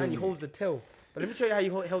comes out and he holds the tail. But let me show you how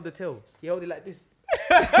he held the tail. He held it like this.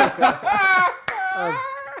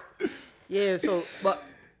 Yeah,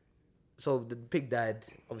 so the pig died.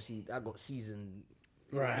 Obviously, I got seasoned,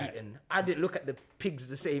 eaten. I didn't look at the pigs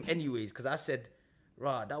the same anyways, because I said,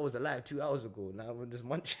 rah, that was alive 2 hours ago. Now I'm just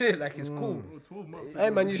munching it like it's cool. 12 months. Hey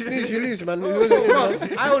man, you snooze, you lose, man.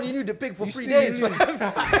 I only knew the pig for 3 days. You're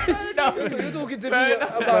talking to me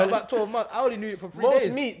about 12 months. I only knew it for 3 Most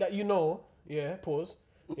days. meat that you know, yeah, pause,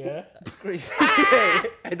 yeah. It's crazy.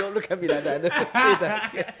 Hey, don't look at me like that. Don't say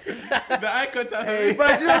that. The eye contact. Hey,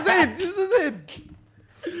 but this is what I'm saying. This is what I'm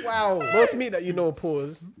saying. Wow. Most meat that you know,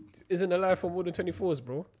 pause, isn't alive for more than 24s,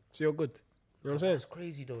 bro. So you're good. You know what I'm saying? That's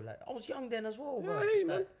crazy though. Like I was young then as well, bro. Yeah, hey,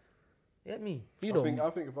 man. Like, you get me? You I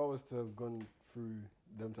know. think if I was to have gone through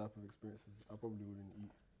them type of experiences, I probably wouldn't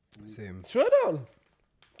eat. Same. Swear down.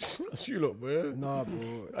 That's you lot, bro. Nah, bro.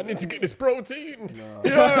 I need to get this protein.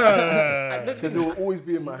 Because it will always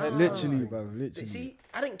be in my head. Literally, bro. Literally. See,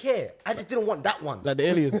 I didn't care. I just didn't want that one. Like the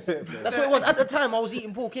aliens. That's what it was. At the time, I was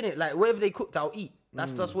eating pork, innit? Like, whatever they cooked, I'll eat.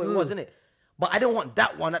 That's what it was, innit? But I didn't want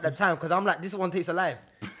that one at the time, because I'm like, this one tastes alive.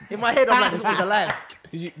 In my head, I'm like, this one's alive.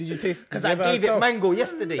 Did you taste? Because I gave it mango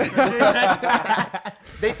yesterday.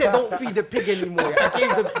 They said, don't feed the pig anymore. I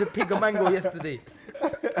gave the pig a mango yesterday.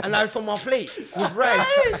 And now it's on my plate with rice.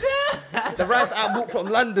 The rice I bought from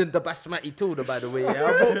London, the basmati too, by the way.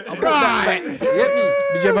 Yeah, I brought that back. You get me?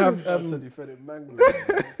 Did you ever have? Said he fed it mango.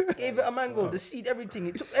 Gave it a mango, the seed, everything.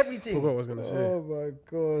 It took everything. Forgot what I was gonna say. Oh my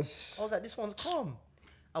gosh. I was like, this one's calm.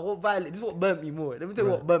 I want violet. This is what burnt me more. Let me tell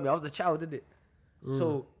you what burnt me. I was the child, didn't it?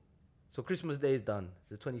 So Christmas Day is done.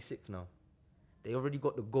 It's the 26th now. They already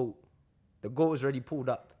got the goat. The goat is already pulled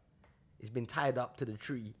up. It's been tied up to the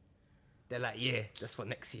tree. They're like, yeah, that's for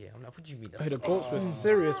next year. I'm like, what do you mean? That's Hey, the for goats were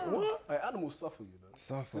serious. What? Like, animals suffer, you know.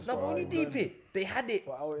 Suffer. No, but when you deep it, they had it.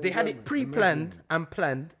 For our They had it enjoyment. pre-planned and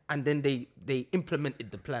planned, and then they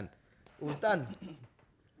implemented the plan. It was done.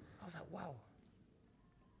 I was like, wow.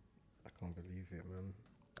 I can't believe it, man.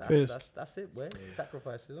 That's it, boy.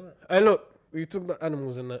 Sacrifices, isn't it? Hey, look, we talked about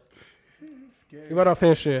animals and that. You better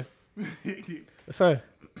finish here. Sorry,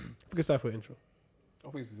 we can start for intro. I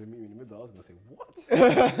thought you said meet me in the middle. I was gonna say what?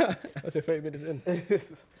 That's it, 30 minutes in.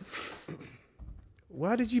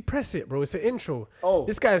 Why did you press it, bro? It's an intro. Oh,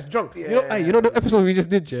 This guy's drunk. You know, hey, you know the episode we just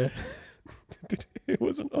did, yeah? It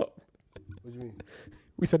wasn't up. what do you mean?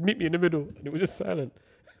 We said meet me in the middle, and it was just silent.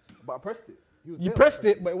 But I pressed it. He was You there. pressed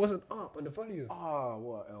it, but it wasn't up on the volume. Ah,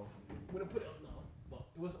 what L? I'm gonna put it up now, but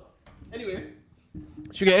it wasn't up. Anyway,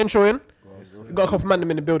 should we get intro in? We got a couple man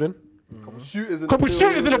in the building. Couple shooters in Couple the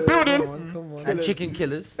shooters in the building. Come on. And chicken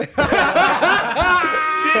killers. Couple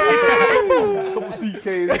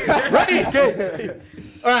CKs. Ready? Go.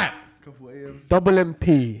 All right. Couple AMs. Double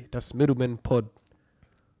MP. That's Middleman Pod.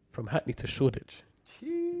 From Hackney to Shoreditch.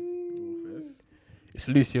 It's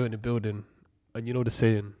Lucio in the building. And you know the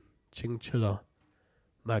saying, Chingchilla,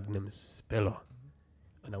 Magnum Speller.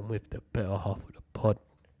 And I'm with the better half of the pod.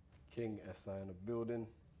 King SI in the building.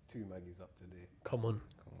 2 Maggies up today. Come on.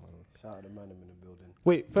 Shout out to man in the building.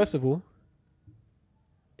 Wait, first of all,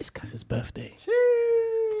 it's Kaz's birthday.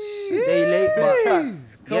 Day late, but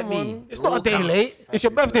get Come me. on. It's not a day late. It's your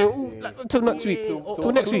birthday. Ooh, like, till next week.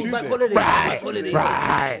 Till next week. Bank holiday. Right. Bank holiday.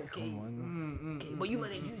 Right. Okay. But you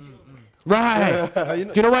man ain't juicing. Right.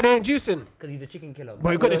 Do you know why they ain't juicing? Because he's a chicken killer.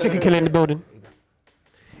 Bro, you got the chicken killer in the building.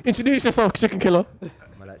 Introduce yourself, chicken killer.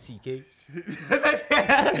 Man, like CK.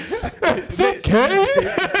 CK?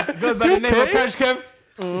 Goes by the name of Cash Kev.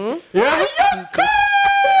 Yeah?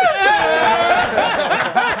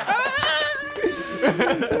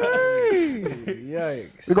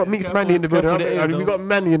 Yikes. We got Meeks Manny in the building. Careful the air, We though. got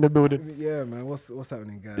Manny in the building. Yeah, man. What's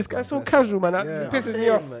happening, guys? This guy's Man, so casual, man. That Yeah. pisses me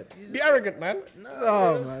off. Be arrogant, man.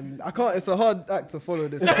 Oh man, I can't. It's a hard act to follow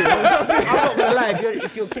this. I'm not gonna lie,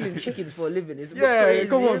 if you're killing chickens for a living, it's a bit Yeah, crazy,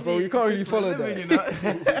 come on, isn't bro. it? You can't really follow Living, that.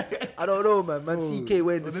 you know. I don't know, man. Man, CK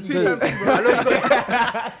wearing the The CK. two times, bro. I know you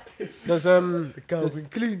got Does Calvin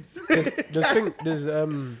Klein. does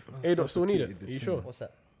A dot still need it? Are you sure? What's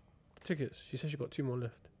that? Tickets. She said she got 2 more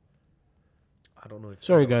left. I don't know if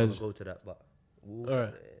Sorry, I'm gonna guys. go to that, but All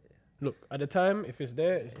right. Look, at the time, if it's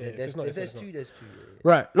there, it's there. If it's not, if it's there's not. two, there's two.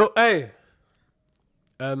 Right. Look, hey.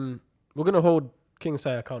 We're gonna hold King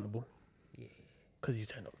Sai accountable. Yeah. Cause you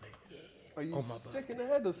turned up late. Are you sick in the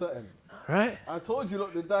head or something? Right? I told you,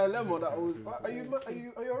 look, the dilemma that was. Are you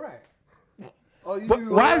alright? Are you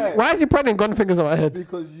Why is he pointing gun fingers at my head?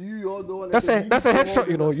 Because you're the one. That's a headshot,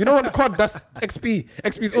 you know. You know on the COD, that's XP.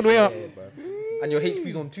 XP's all the way up. And your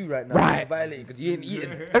HP's on 2 right now. Right. Because you ain't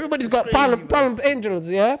eating. Everybody's got Palm Angels,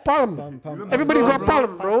 yeah? Palm. Everybody's got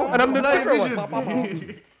Palm, bro. And I'm the different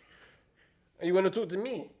one. Are you gonna talk to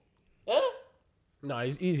me? Huh? Nah,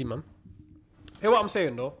 it's easy, man. Hear what I'm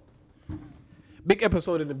saying, though. Big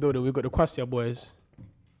episode in the building. We got the Kwastia boys.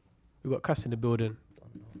 We got Cass in the building.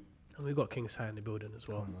 And we got King Sai in the building as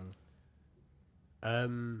well.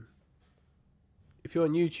 If you're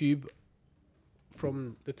on YouTube,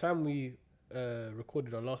 from the time we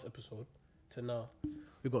recorded our last episode to now,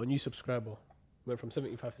 we got a new subscriber. Went from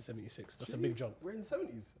 75 to 76. That's a big jump. We're in the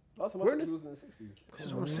 70s. Last time I We're in checked, the- it was in the 60s. This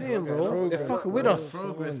is what I'm saying, bro. Progress, They're fucking with us.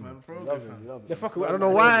 Progress, man. Progress, man. They're fucking with I don't know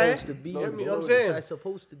why. Supposed to be. You know what I'm It's saying?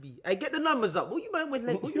 supposed to be. Hey, get the numbers up. What you man with?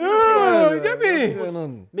 What you Yeah, you get me? What's going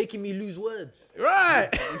on? making me lose words? Right.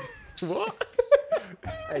 What?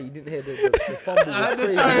 Hey, you didn't hear the fumble was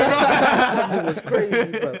crazy. Fumble was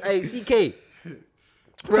crazy, bro. Hey, CK.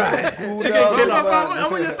 Right. Chicken Bro, killer.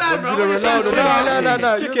 I'm on your side, bro. I'm on your side.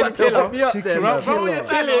 No. Chicken killer. Me up there, Bro, I'm on your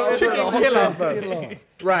side, bro. Chicken killer.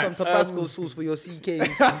 Right. Some Tabasco sauce for your CK.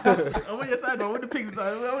 I'm on your side, bro. With the pig,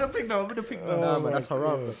 I'm with the pig now. With the pig now. Nah, man, that's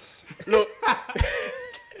haram. bro. Look.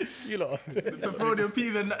 You lot. Pepperoni and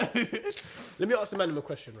peas and that. Let me ask the man a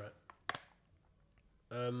question, right?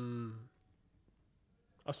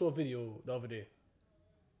 I saw a video the other day.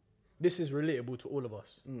 This is relatable to all of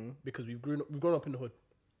us because we've grown up in the hood,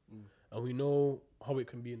 and we know how it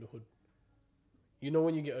can be in the hood. You know,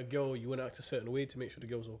 when you get a girl, you want to act a certain way to make sure the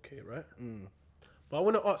girl's okay, right? But I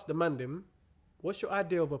want to ask the man them, what's your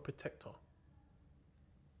idea of a protector?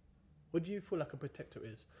 What do you feel like a protector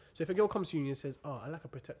is? So if a girl comes to you and says, "Oh, I like a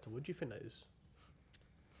protector," what do you think that is?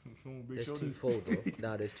 There's twofold, though.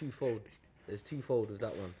 Nah, there's twofold. There's twofold with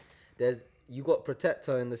that one. You got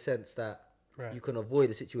protector in the sense that you can avoid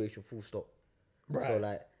the situation full stop. Right. So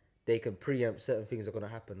like they can preempt certain things are gonna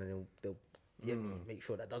happen and they'll make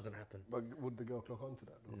sure that doesn't happen. But would the girl clock onto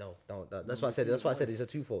that? Though? No, don't. That's why I said. That's why I said it's a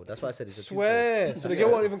twofold. That's why I said it's a Swear. So the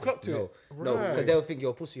girl won't even clock to it. No, because they'll think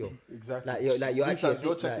you're a pussy. Exactly. You're These actually times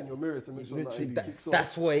you're checking your mirrors to make sure that kicks off.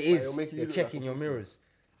 that's what it Like, is. it'll make you You're look like checking a your pussy. mirrors.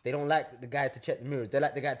 They don't like the guy to check the mirrors. They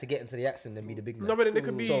like the guy to get into the accident and be the big man. No, but then it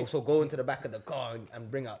could be. So go into the back of the car and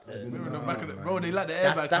bring out the. In the back of the, bro, they like the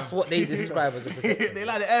airbag. That's what they describe as a protector. They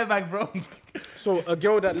like the airbag, bro. So a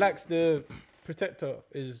girl that lacks the protector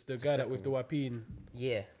is the guy that with the YP and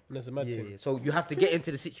Yeah. there's a mad Yeah, thing. yeah. So you have to get into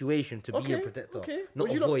the situation to be a protector, Okay. not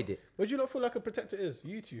Would you avoid it. What do you not feel like a protector is?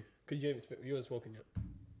 You two, because you haven't spoken yet.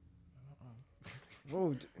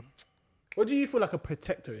 Bro, What do you feel like a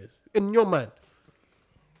protector is in your mind?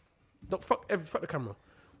 Don't fuck the camera.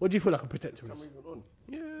 What do you feel like a protector is?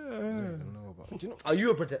 Yeah. no, but do you know? Are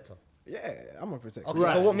you a protector? Yeah, I'm a protector. Okay,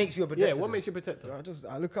 Right. so what makes you a protector? Yeah. What then? makes you a protector?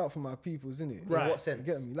 I look out for my peoples, innit? Right. In what You sense?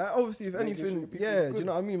 get me? Like obviously, if Making sure anything, people yeah, good. do you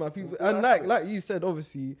know what I mean? My people, Good and aspects. like you said,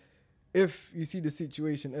 obviously, if you see the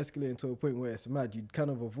situation escalating to a point where it's mad, you'd kind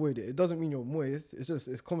of avoid it. It doesn't mean you're moist.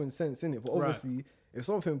 It's common sense in it. But Right. obviously, if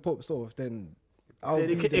something pops off, then Then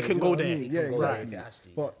be it can- there, it can do you know go what I there. mean? It Yeah, can go there exactly. if it has to.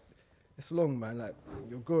 But it's long, man. Like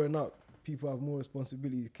you're growing up. People have more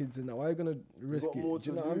responsibility, kids and that. Why are you gonna risk got it? more Do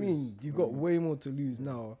you to know what I lose. mean? You've got way more to lose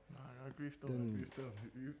now. I agree still. Then-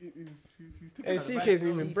 He's Hey, CK's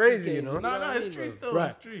moving brazy, you know. No, it's true still. Right.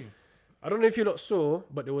 It's true. I don't know if you lot saw,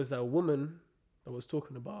 but there was that woman that was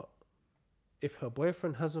talking about if her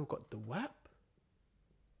boyfriend hasn't got the WAP,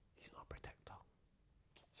 he's not a protector.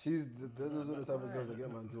 Those are the type of girls that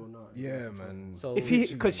get man drawn out. Yeah, man. So If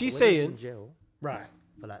he- 'cause she's when saying- he's in jail Right.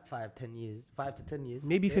 for like 5 to 10 years,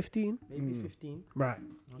 Maybe yeah, 15. maybe 15. Right.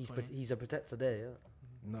 He's a protector there. Yeah,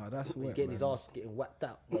 Nah, that's he's wet, getting his man. ass getting whacked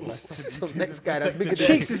out. Like some next guy that's bigger than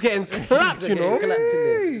Cheeks is getting clapped, you know.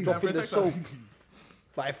 Dropping the soap.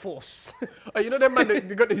 by force. Oh, you know that man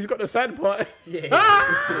he's got the side part.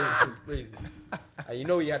 Yeah. It's crazy. And you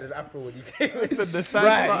know he had an afro when you came in. The side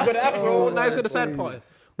Right, part. you got the afro, Oh, now he's got the side please. part.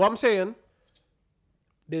 But I'm saying,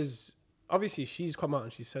 there's obviously she's come out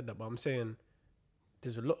and she said that, but I'm saying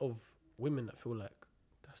there's a lot of women that feel like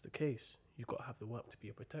that's the case. You got to have the work to be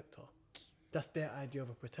a protector. That's their idea of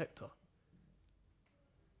a protector.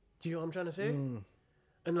 Do you know what I'm trying to say? And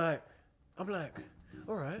like, I'm like,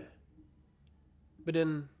 all right, but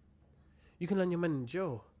then you can land your man in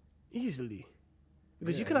jail easily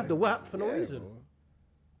because you can have the WAP for no reason. bro.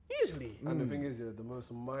 Easily. And the thing is, the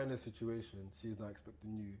most minor situation, she's not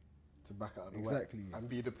expecting you to back out of the Exactly. whack and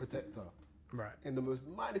be the protector. Right. In the most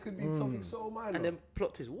minor, could be something so minor. And then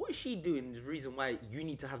plot twist, what is she doing? The reason why you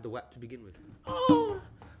need to have the WAP to begin with. Oh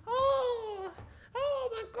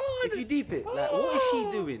my God. If you deep it, like what is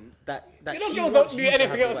she doing that You know, she girls wants don't do you to have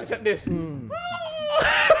anything the else WAP? except this. Oh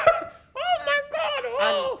my God.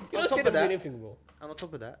 Oh. And You on don't top see of them that- doing anything, bro. And on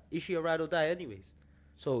top of that, is she a ride or die anyways?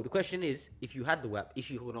 So the question is, if you had the WAP, is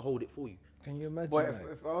she gonna hold it for you? Can you imagine? But like,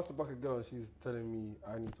 if I was to buck a girl and she's telling me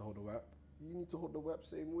I need to hold the WAP, you need to hold the WAP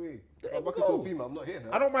same way. If There I we buck it to go. a female, I'm not hitting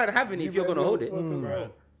her. I don't mind having it if you're gonna hold it.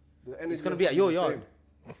 It's gonna be at your yard.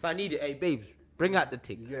 If I need it, hey babes, bring out the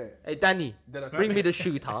tick. Yeah. Hey Danny, Then I can- bring me the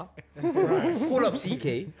shooter. Call up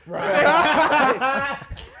CK.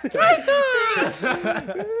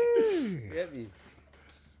 Get me?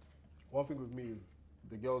 One thing with me is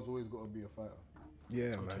the girl's always got to be a fighter.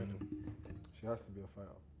 yeah, man. She has to be a fighter.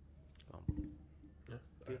 Yeah.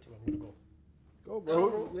 Go,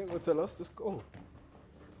 bro. You ain't gonna tell us. Just go.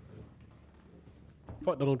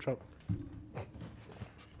 Fuck Donald Trump.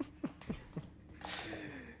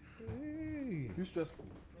 You stressful.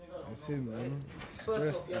 That's him, man. First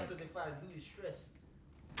Stressed off, you have out. to define who is stressed.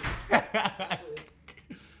 I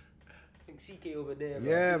think CK over there.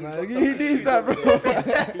 Yeah, He man. took He some needs shoes that, over bro.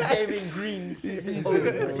 there. He came in green.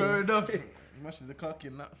 Fair enough. Mashes the cocky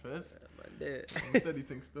in that first. Yeah, Instead he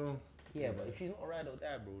thinks stone. but if she's not a ride or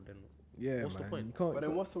die, bro, then Yeah, What's the man. point? You can't. But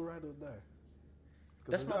then what's a ride or die?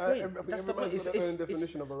 'Cause that's my I point. think That's the point. everybody's got their own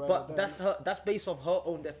definition of a ride or But die. that's her. That's based off her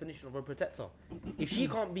own definition of a protector. If she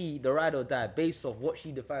can't be the ride or die based off what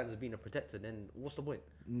she defines as being a protector, then what's the point?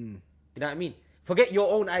 You know what I mean? Forget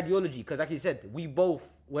your own ideology, because like you said, we're all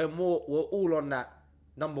on that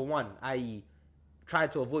number one, i.e., try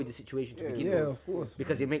to avoid the situation to begin Yeah, with, of course.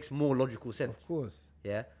 because it makes more logical sense. Of course.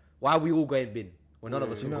 Yeah. Why are we all going bin when none of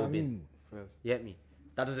us You will know go what I bin? mean? Yes. You get me?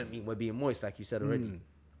 That doesn't mean we're being moist, like you said already.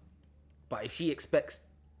 But if she expects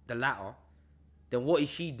the latter, then what is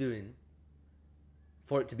she doing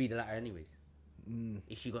for it to be the latter anyways?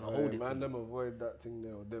 Is she gonna hold it for Man, you? them avoid that thing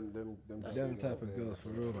there. Or them Them type of girls, for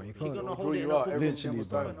real, man. You She can't. gonna Draw hold it you in out her every pocket. Literally, single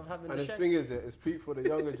bro. time. Of having And the the shank. thing is, it's peak for the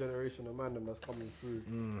younger generation of man them that's coming through.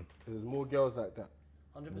 'Cause there's more girls like that.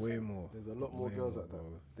 100%. Way more. There's a lot more Way girls more, like that.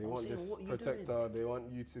 bro. They I'm want saying, this what are you protector. They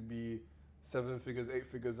want you to be 7 figures, 8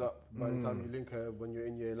 figures up by the time you link her when you're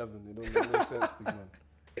in year 11. It don't make no sense, big man.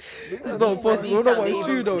 It's not possible. No, but it's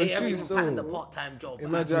true though. It's true Pattern the still. part-time job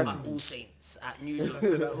Imagine. at All Saints at New York.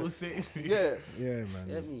 Yeah, Yeah, Get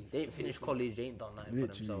man. me? They ain't finished college. They ain't done nothing for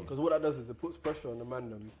Literally. themselves. because what that does is it puts pressure on the man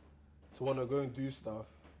them to want to go and do stuff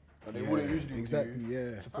that they wouldn't usually Exactly. do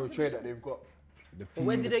Yeah. to portray that they've got The But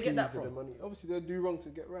where did they peas. get that C's of the from? money. Obviously, they do wrong to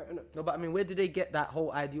get right, innit? No, but I mean, where did they get that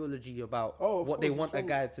whole ideology about Oh, of what they course, want it's a from-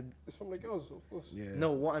 guy to? It's from the girls, of course. Yeah.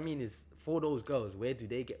 No, what I mean is, for those girls, where do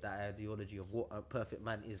they get that ideology of what a perfect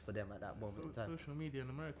man is for them at that moment in time? Social media and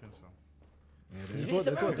Americans, fam. Yeah, You that's think what it's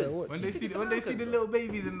they're Americans? watching. When they think it's see the American, little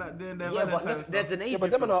babies and that doing their Yeah, but Valentine's look, stuff. there's an age Yeah,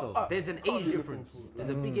 but them difference are not though. up. There's an Can't age do the difference. things. There's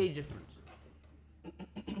a big age difference.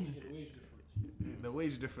 The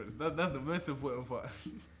wage difference. That's the most important part.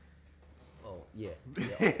 Oh yeah,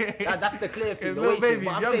 that's the clear thing. If The little wage thing. babies,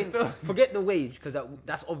 But I'm young saying, still. forget the wage because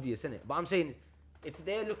that's obvious, isn't it? But I'm saying, if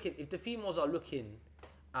they're looking, if the females are looking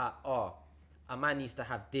at, a man needs to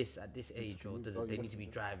have this at this age, or they need to be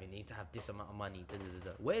driving, they need to have this amount of money.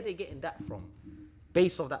 Where are they getting that from,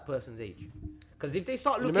 based off that person's age? Because if they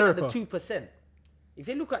start looking at the America. 2%, if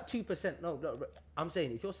they look at 2%, no, I'm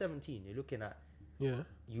saying if you're 17, you're looking at. Yeah.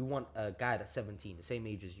 You want a guy that's 17, the same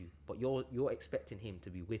age as you, but you're expecting him to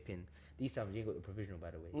be whipping. These times, you ain't got the provisional,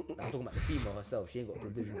 by the way. I'm talking about the female herself. She ain't got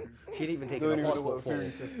provisional. She ain't even taken Don't a even know passport what for. a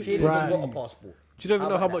theory test is. She ain't even Right. got a passport. You don't even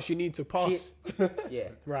know how about much you need to pass. Yeah,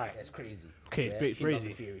 Right. That's crazy. Okay, it's yeah? bit She ain't done crazy.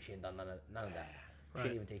 the theory. She ain't done none of that. She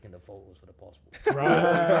ain't even taken the photos for the passport.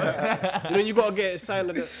 Right. You know, you gotta get it signed.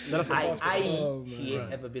 That's a passport. I.e., Oh, she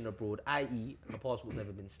ain't ever been abroad. I.e., the passport's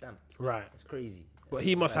never been stamped. Right. It's crazy. But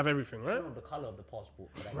he must have everything, I right? don't know the color of the passport.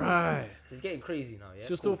 For that. Right. It's getting crazy now. Yeah.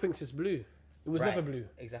 She still thinks it's blue. It was never blue.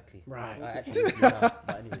 Exactly. Right. Actually, it's blue now.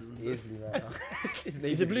 But anyways, it is blue right now.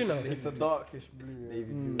 Is it blue now? It's a darkish blue. Yeah.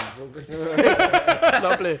 Navy blue.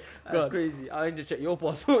 No play. Go That's on. crazy. I need to check your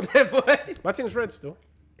passport there, boy. My thing's red still.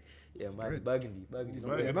 Yeah, mine burgundy. Burgundy.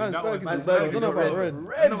 Yeah, man's That one's burgundy. man's I don't know burgundy. about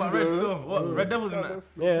red. I know about red still. What? Red Devils in that.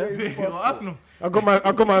 Yeah. Well, Arsenal. I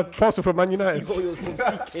got my parcel from Man You United. got yours from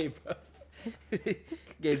CK, bro.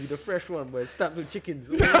 Gave you the fresh one, boy. Stamped with chickens.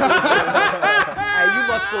 Hey, you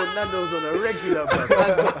must call Nando's on a regular, bro.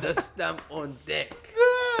 Man's got the stamp on deck.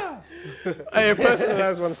 Hey, a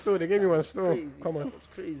personalized one still. They gave me one still. Crazy. Come on. It's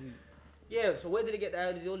crazy. Yeah, so where did they get the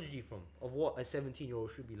ideology from? Of what a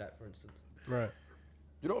 17-year-old should be like, for instance? Right.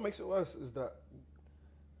 You know what makes it worse is that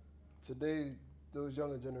today, those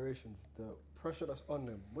younger generations, the pressure that's on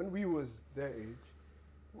them. When we was their age,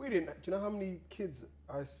 we didn't. Do you know how many kids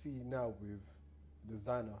I see now with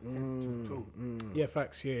designer head to toe? Yeah,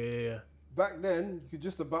 facts. Yeah. Back then, you could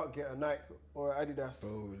just about get a Nike or Adidas.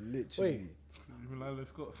 Oh, literally. Even Lila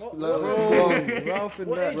Scott. What, Ralph and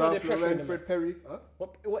What that. age are they Ralph Lauren, pressuring them Fred at? Perry. Huh?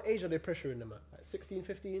 What age are they pressuring them at? Like 16,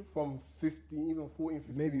 15? From 15, even 14,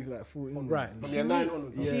 15. Maybe like 14. Right. From See year me, 9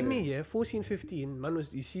 onwards. you see Yeah. me, yeah, 14, 15, man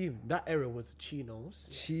was, you see, that era was the chinos.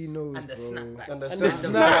 Chinos, And the bro. snapback. And the And the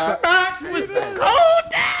snap. was the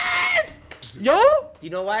coldest! Yo! Do you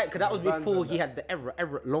know why? Because that was before he had the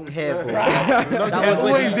Everett long hair, bro. That was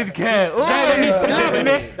when Always he, did care.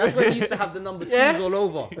 that's when he used to have the number 2s all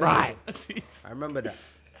over. Right. I remember that.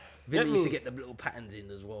 Get Vinny used me. to get the little patterns in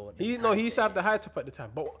as well. He used to have the high top at the time.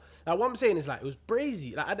 But like, what I'm saying is like, it was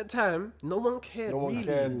brazy. Like at the time, no one cared No one really.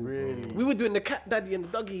 cared, really. We were doing the cat daddy and the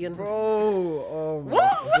doggy and... Bro, oh my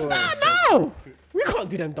What? What's God. that now? We can't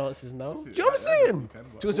do them dances now. Do you know what I'm saying?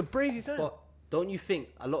 It was a brazy time. But don't you think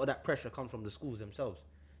a lot of that pressure comes from the schools themselves?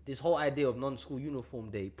 This whole idea of non-school uniform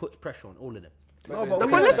day puts pressure on all of them. No, But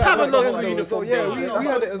we let's had have that a back non-school then, though, uniform so yeah, day. we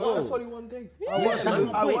had it as But that's well. only one day. Yeah, I that's my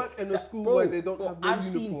I point. work in a school Bro, where they don't bro, have no I've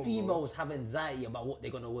uniform. seen bro. females have anxiety about what they're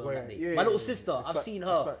gonna wear on Yeah, that day. yeah, My little yeah, sister, it's I've facts, seen it's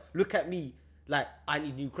her facts. look at me like I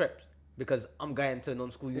need new crepes because I'm going to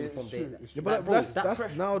non-school uniform it's day. true, it's Yeah, true. but Like, bro, that's that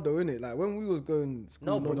pressure- now though, innit? Like when we was going school,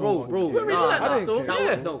 No, but no, bro, We're really like that still,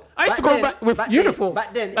 yeah. no. I used to Back go then- back with then- uniform.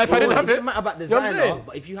 Back then, If I didn't have it, didn't matter about you know what I'm designer, saying?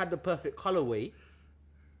 but if you had the perfect colorway,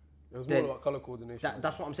 It was then- more about color coordination.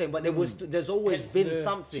 that's what I'm saying. But there's always Hence been the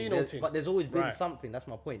something. chino thing. But there's always been Right. something. That's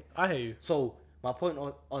my point. I hear you. So my point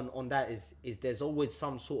on that is there's always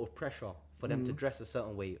some sort of pressure for them to dress a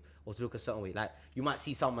certain way or to look a certain way. Like you might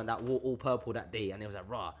see someone that wore all purple that day and it was like,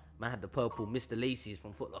 rah, man had the purple Mr. Lacey's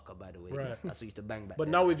from Foot Locker, by the way. Right. That's what used to bang back But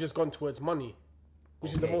then. now we've just gone towards money,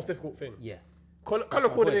 which is the Okay. most difficult thing. Yeah. Color my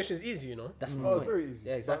coordination is easy, you know. That's my Oh, point. it's very easy.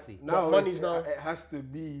 Yeah, exactly. But now money's it's- now- it has to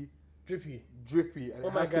be Drippy. drippy and All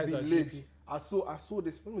it my has guys to are be drippy. lit. I saw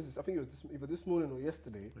this. When was this? I think it was either this morning or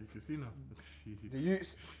yesterday. You can see now. The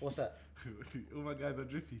youths. What's that? All my guys are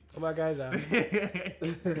drippy. All my guys are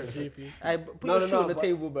drippy. Hey, put No, your no, shoe no, on the but-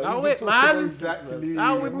 table, bro. Now We've wait, been man. Exactly.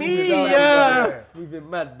 Now with Move me, it down, yeah. We've been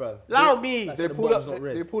mad, bro. Allow me. That's They the pulled bottom's up. not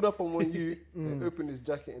red. They pulled up on one youth. They opened his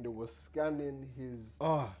jacket and they were scanning his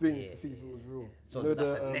thing Yeah. to see if it was real. So You know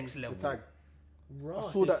that's the next the level. tag.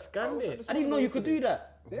 Ross, saw they that. scanned it. I didn't even know you could do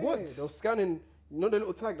that. Yeah, What? They were scanning. You know the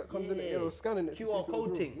little tag that comes in it. Yeah. Yeah, they were scanning it. to see QR if it was code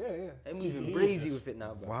real. thing. Yeah, yeah. They're moving crazy with it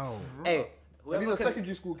now, bro. Wow. Hey, And whoever these are can,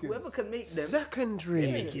 secondary school kids. whoever can make them, they're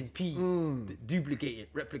Secondary. making P, duplicate it,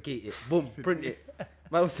 replicate it, boom, print it.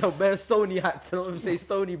 Man, sell bare Stony hats. I don't even say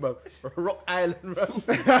Stony, bro. Rock Island, bro.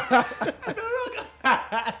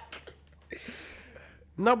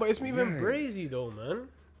 No, but it's moving brazy though, man.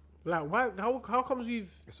 Like, why? How comes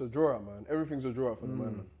we've? It's a draw out, man. Everything's a draw out for the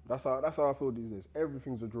man. Man. That's how I feel these days.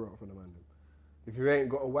 Everything's a draw out for the man. Man. If you ain't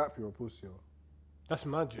got a whap, you're a pussy. Yo. That's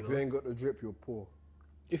mad, you If you know. ain't got the drip, you're poor.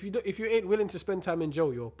 If you ain't willing to spend time in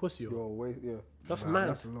jail, you're a pussy. Yo. You're way, yeah. That's Nah, mad.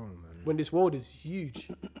 That's long, man. When this world is huge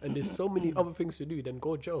and there's so many other things to do, then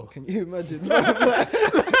go jail. Can you imagine?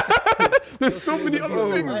 There's so many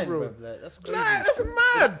other things, Mad, bro. Like, that's crazy. Nah, that's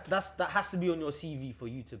mad. That has to be on your CV for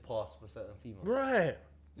you to pass for certain females. Right.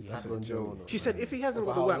 You That's have a to. joke. She said, if he hasn't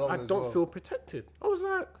For got the how whap, long I as don't well? feel protected. I was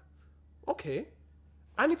like, okay.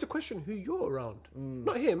 I need to question who you're around,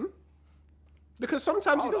 not him. Because I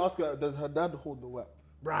sometimes he would does. ask her, does her dad hold the whap?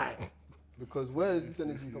 Right. Because where is this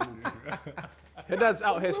energy coming from? Her dad's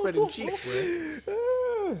out here spreading cheeks,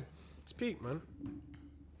 bro. Speak, man.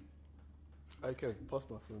 Okay, pass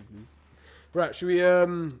my phone, please. Right, should we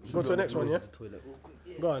go to the next one, yeah? Toilet.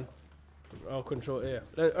 Go on. I'll control it,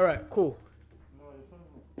 yeah. All right, cool.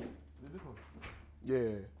 Yeah.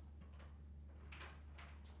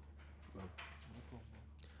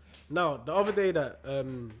 Now, the other day that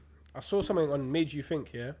I saw something on Made You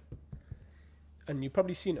Think, yeah? And you've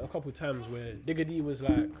probably seen it a couple times where Digga D was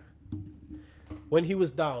like, when he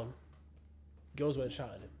was down, girls weren't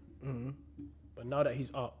shouting him. But now that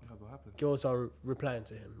he's up, That's what happens. girls are replying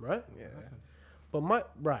to him, right? Yeah. But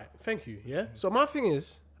thank you, yeah? So my thing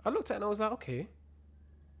is, I looked at it and I was like, okay,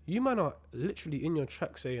 you man are literally in your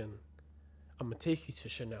track saying, I'm going to take you to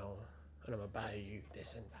Chanel and I'm going to buy you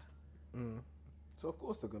this and that. So of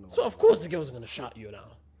course they're gonna. So of course the girls are going to shout you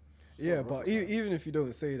now. Yeah, but even if you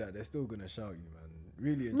don't say that, they're still gonna shout you, man.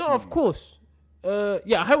 Really. And No, of truly. course.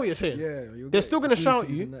 Yeah, I hear what you're saying. Yeah, They're still gonna shout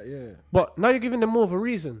you. Yeah. But now you're giving them more of a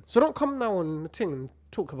reason. So don't come now on the thing and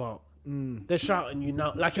talk about they're shouting you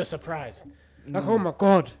now like you're surprised. Like, oh my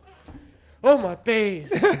God. Oh my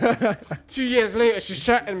days. 2 years later she's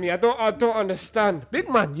shouting me. I don't understand. Big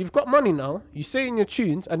man, you've got money now. You say in your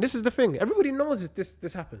tunes, and this is the thing. Everybody knows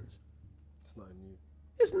this happens. It's not new.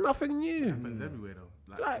 It's nothing new. Happens everywhere though.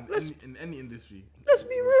 Like, In any industry. Let's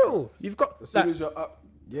be real. You've got As soon like, as you're up,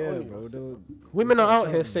 Yeah, on you, bro. that's it. they'll- women are out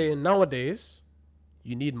here saying nowadays,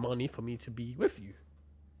 you need money for me to be with you.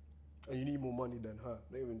 And you need more money than her.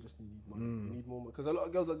 They even just need money. You need more money because a lot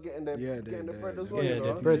of girls are getting their Yeah, getting their they're- bread as they're- well. Yeah, you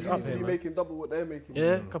their know? bread's You up need to here, be man. making double what they're making.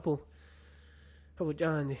 Yeah, couple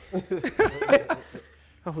Johnny.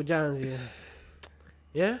 Couple Johns, yeah.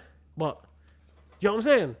 Yeah? But, you know what I'm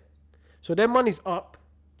saying? So their money's up.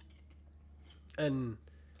 And,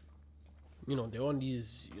 you know, they're on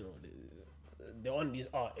these, they're on these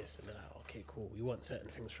artists. And they're like, okay, cool. We want certain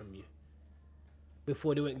things from you.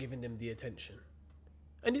 Before they weren't giving them the attention.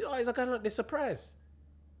 And these artists are kind of like, they're surprised.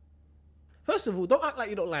 First of all, don't act like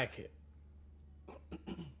you don't like it.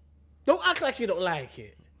 Don't act like you don't like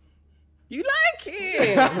it. You like it.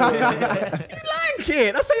 You like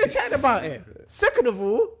it. That's why you're chatting about it. Second of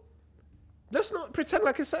all, let's not pretend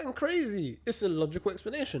like it's something crazy. It's a logical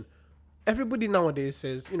explanation. Everybody nowadays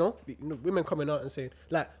says, women coming out and saying,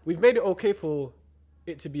 like, we've made it okay for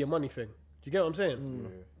it to be a money thing. Do you get what I'm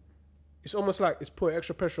saying? It's almost like it's put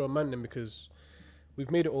extra pressure on men then because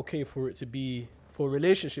we've made it okay for it to be, for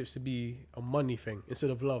relationships to be a money thing instead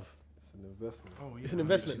of love. It's an investment. Oh, yeah, It's an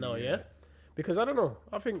investment now, literally, yeah? Because I don't know.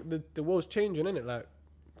 I think the world's changing, innit? Like,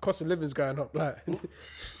 cost of living's going up. Like,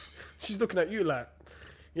 she's looking at you like,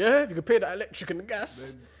 yeah, if you can pay that electric and the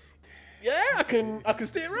gas, yeah, I can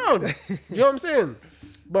stay around. Do you know what I'm saying?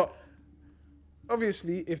 But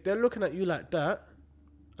obviously, if they're looking at you like that,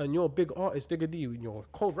 and you're a big artist, Digga D, and you're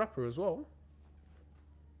a cold rapper as well,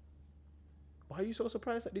 why are you so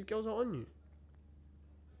surprised that these girls are on you?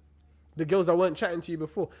 The girls that weren't chatting to you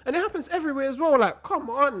before. And it happens everywhere as well. Like, come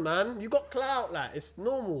on, man. You got clout. Like, it's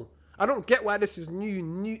normal. I don't get why this is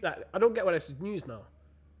new. Like, I don't get why this is news now.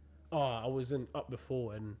 Oh, I wasn't up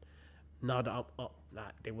before, and now that I'm up,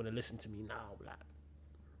 like, they want to listen to me now. Like,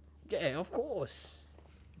 yeah, of course.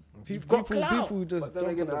 You've got clout. people just But then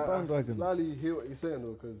jump again, on the I bandwagon. slightly hear what you're saying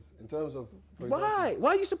though, because in terms of for Why? Why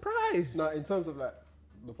are you surprised? No, in terms of like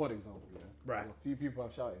the pod example, yeah. Right. A few people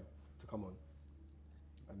have shouted to come on,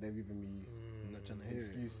 and they've given me Not trying to hear it.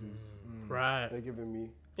 excuses. Right. They're giving me,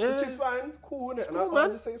 Yeah. which is fine, cool, innit? It's And cool, I'll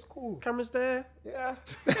man. just say it's cool. Cameras there. Yeah,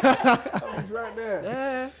 it's right there.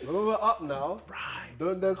 Yeah. When we're up now, Right.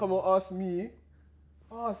 don't then come and ask me.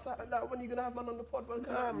 Oh, like when are you gonna have man on the pod? When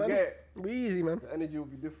can I man. get? Be easy, man. The energy will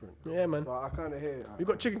be different. Yeah, man. So I kind of hear it. We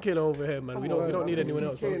got Chicken Killer over here, man. We don't need anyone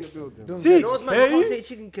else, CK in man. the building. Don't See, You know what's man? You can't say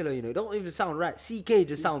chicken killer, you know. It don't even sound right. CK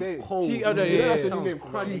just sounds CK. cold. C- oh, no, You know, yeah, that yeah, sounds yeah.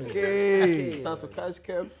 crazy. Stands for Cash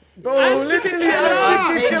Kev. Bro, literally,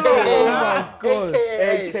 I'm chicken killer. Oh my gosh.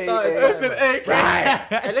 AKA. Right.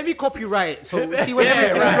 And let me copyright. So we see when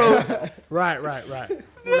everything flows. Right. Like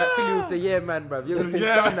Philly with the yeah man, bruv. You've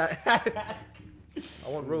done that. I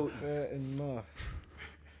want roads. In mouth.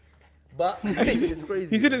 But it's crazy.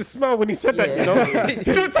 He didn't smile when he said that, you know.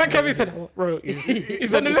 He looked at Kevin. He said, oh, "Bro,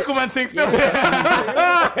 He's on the little man thing still.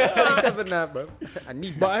 27 now, bro. I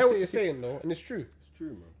need But I hear what you're saying, though, and it's true. It's true,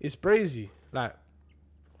 man. It's brazy. Like,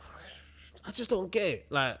 I just don't get it.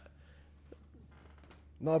 Like,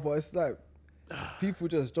 No, but it's like people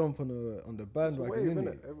just jump on the bandwagon, wave, innit?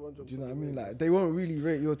 innit? Everyone jumps Do you know on what I the mean? wave. Like they won't really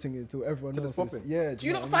rate your thing until everyone Till else it's is. popping. Yeah. do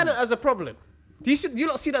you not what I find mean? it as a problem? Do you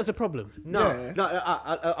not see that as a problem? No, Yeah. no.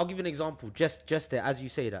 I'll give you an example. Just there, as you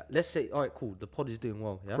say that. Let's say, all right, cool. The pod is doing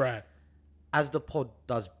well. Yeah. Right. As the pod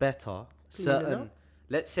does better, you certain. know?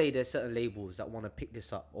 Let's say there's certain labels that want to pick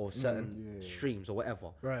this up or certain streams or whatever.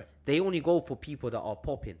 Right. They only go for people that are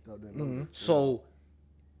popping. So,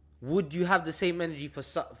 would you have the same energy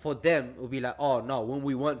for them? It would be like, oh no, when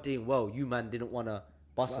we weren't doing well, you man didn't want to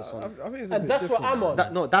bust us on. I think it's a And bit that's what different. I'm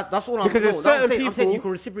on. That's all I'm. Because there's no, I'm certain saying, I'm saying you people-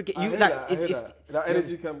 can reciprocate. I You hear like that, I hear it's that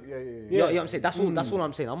energy can. yeah, I'm saying that's all. That's all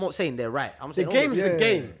I'm saying. I'm not saying they're right. I'm The saying game's yeah. the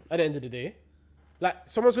game at the end of the day. Like,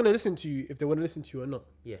 someone's gonna listen to you if they want to listen to you or not.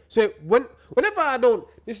 Yeah. So whenever I don't,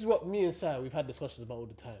 this is what me and Sai, we've had discussions about all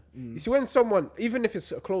the time. You see, when someone, even if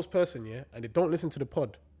it's a close person, yeah, and they don't listen to the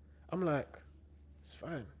pod, I'm like, it's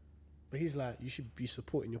fine. But he's like, you should be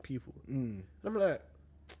supporting your people. And I'm like,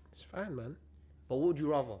 it's fine, man. But what would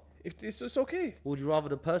you rather? If it's okay. Would you rather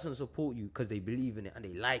the person support you because they believe in it and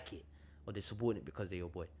they like it, or they support it because they're your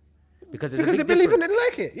boy? Because Because they believe in it, they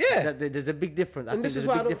like it. Yeah. There's a big difference. I And think this is there's a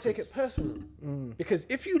why I big don't take difference. it personal. Because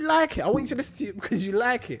if you like it, I want you to listen to it because you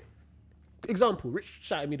like it. Example, Rich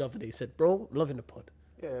shouted me the other day. He said, bro, I'm loving the pod.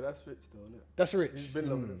 Yeah, that's rich though, isn't it? That's Rich. He's been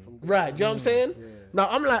loving it from Right, do you know what I'm saying? Yeah. Now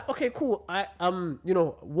I'm like, okay, cool. You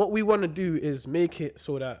know, what we want to do is make it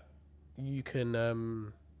so that you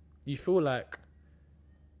can, you feel like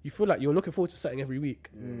you're looking forward to something every week.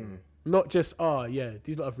 Not just,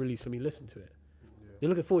 these lot have released, let me listen to it. You're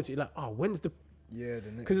looking forward to it, like, when's the, Yeah, the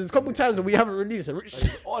next. because there's a couple times when we haven't released and Rich,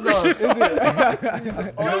 Oh no, Rich is on. You know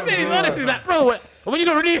what I'm saying? He's honest. He's like, bro, when you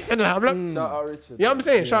gonna release it now? I'm like, shout out Richard. you know what I'm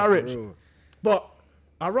saying? Shout out Rich. Bro. But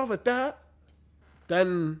I'd rather that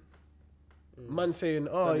than man saying,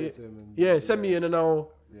 oh, Send yeah, it to him and- yeah, send me in and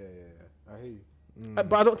I'll. Yeah. I hear you.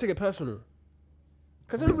 But I don't take it personal.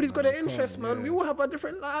 Because everybody's got their interests, man. We all have our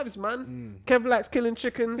different lives, man. Kev likes killing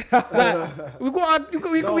chickens. Like, we got our, No,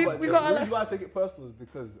 but we the got our reason life. why I take it personal is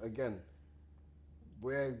because again,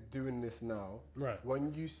 we're doing this now. Right.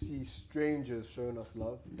 When you see strangers showing us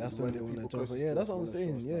love, That's when when they the want to people jump. closest Yeah, to that's us what I'm wanna show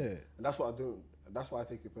saying. us Yeah, love. And that's what I do. That's why I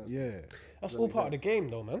take it personal. yeah. That's all part of the game,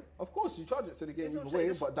 though, man. Of course, you charge it to the game That's either what I'm way,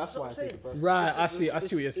 saying, but that's that's why I what take I'm it personal. Right, It's- I see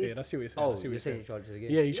what you're it's- saying. I see what you're saying. Oh, I see what you're you're saying saying. you charge it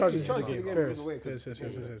again? Yeah, you charge it you to charge the it to game. the game Fair, either way, fair, 'cause- fair,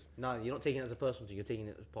 fair. No, you're not taking it as a personal thing. You're taking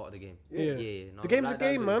it as part of the game. Yeah. No, The game's a that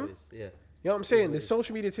game, is what it man. is. Yeah. You know what I'm saying? The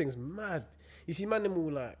social media thing's mad. You see, man, them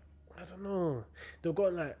all like, I don't know. They've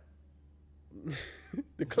got like,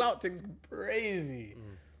 the clout thing's crazy.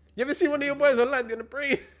 You ever see one of your boys online doing the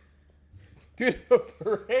praise? Doing the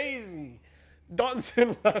crazy.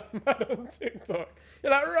 Dancing like mad on TikTok. You're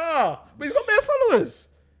like, rah. But he's got bare followers.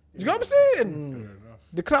 You know what I'm saying? Fair enough.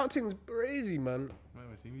 The clout thing's crazy, man. Man,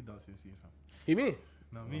 we see me dancing, see fam. You mean?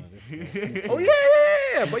 Not me. Oh,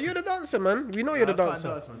 yeah. But you're the dancer, man. We know you're the I can't dancer.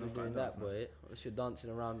 dance, man. I Doing can't that, dance, man. boy. Unless you're dancing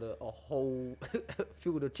around a whole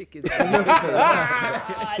field of chickens.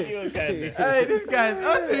 I knew it was going Hey, this guy's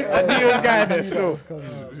auntie. I knew it was going there still.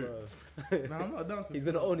 Nah, I'm not dancing. He's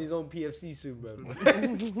gonna own his own PFC soon, bro.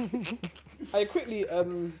 Hey, quickly,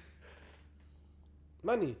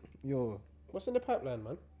 Manny, Yo, what's in the pipeline,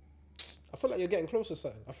 man? I feel like you're getting closer,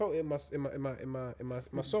 something. I felt it in my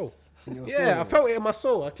soul. in your Yeah, I soul. felt it in my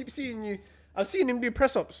soul. I keep seeing you. I've seen him do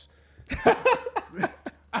press ups. I'm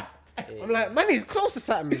like, Manny's close to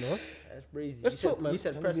something, you know. That's crazy. Let's you talk, said, man. You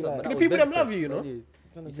said Don't press be up. like- but The that was people bench them love press. you, you know? But anyway,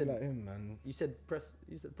 Trying to You be said- like him, man. You said press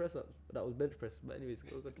up. But that was bench press. But anyways,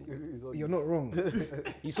 go continue. He's on You're not wrong.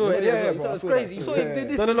 You saw it. Yeah, Yeah, yeah, you bro, saw I it's saw crazy. that You saw still, him yeah. do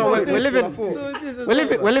this. No, You saw we're this, living. you saw this as We're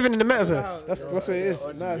living. well, We're living in the metaverse. That's what it is.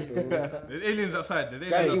 Nice though. There's aliens outside.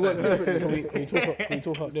 There's Right, aliens you work outside. differently. Can you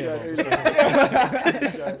talk up there?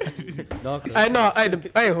 No, Hey, no,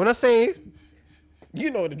 hey, when I say,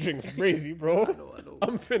 you know the drink's crazy, bro. I know.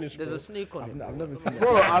 I'm finished, There's bro. a snake on it. I've never seen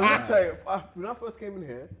Bro, that. I looked at it when I first came in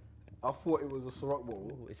here. I thought it was a Ciroc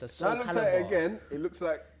bowl. Ooh, it's a Then I Soul looked at it Calabar. again. It looks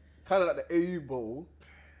like kind of like the AU bowl.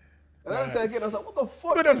 And I looked at it again. I was like, what the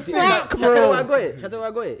fuck? What the is this? fuck, Shall I tell you where I bro? got it? Shall I tell you where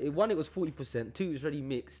I got it? One, it was 40%. Two, it's already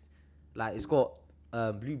mixed. Like it's got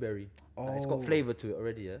blueberry. Like, it's got Oh. flavor to it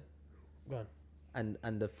already. Yeah. Go on.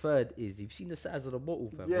 And the third is you've seen the size of the bottle,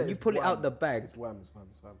 fam. Yeah, when you it's pull it out wham. the bag, It's wham.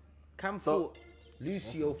 Cam So- thought,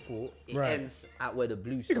 Lucio thought it Right. ends at where the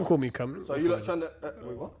blue starts. You can call me cum. So you like trying to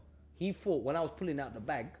wait, what? He thought when I was pulling out the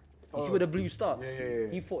bag, you see Oh. where the blue starts. Yeah.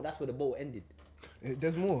 He thought that's where the bottle ended.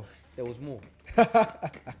 There's more. There was more.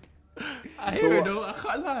 I hear it though. I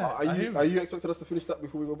can't lie. Are you expecting us to finish that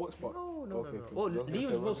before we go box park? No. Okay, cool. Well, I was gonna Lee say,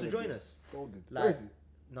 was what supposed to did join he do? us. Folded. Like, Where is he?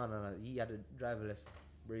 No. He had a driver lesson.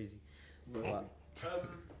 Brazy. Where is he? But,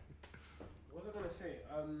 What was I gonna say?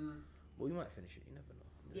 well, you might finish it. You never know.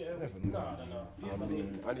 Yeah, Never know. no. I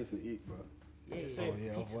mean, I need to eat, bro. Yeah, Oh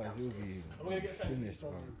yeah, otherwise it'll be I'm gonna get something finished,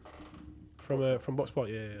 bro. from Box Park,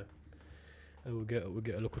 yeah. And we'll get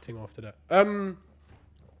a local thing after that.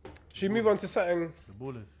 Should we move on to something? The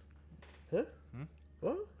ballers.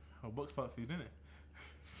 What? Oh, box part food, innit?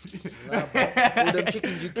 Nah, bro. All them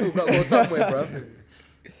chickens you killed got to go somewhere, bro.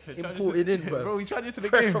 Imported in, bro. Bro, we tried this to the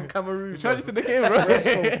Fresh game. from Cameroon. We tried this bro. to the game, bro.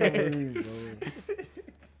 Cameroon,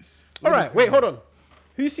 bro. All right, wait, hold on.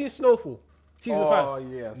 Who's seen Snowfall? Season 5. Oh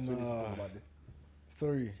yeah, I saw this Nah. talking about this.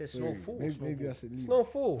 Sorry. Said sorry. snowfall, Maybe I should leave.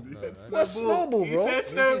 Snowfall. You said What's snowball, bro? You said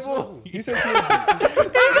snowball. You said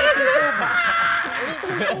snowball.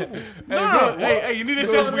 No, hey, you need a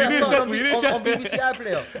chest. You need a chest. You need a on chest. BBC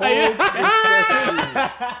iPlayer.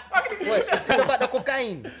 What? It's about the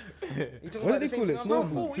cocaine. What do they call it?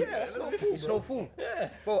 Snowball. Yeah, that's snowfall. It's snowfall.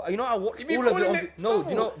 Bro, you know I watched been all of it. calling On, it no,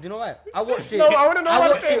 do you know why? I watched it. No, I wanna know one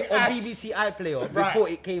watched thing, it on Ash. BBC iPlayer Right. before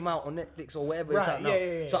it came out on Netflix or whatever it's Right, out now.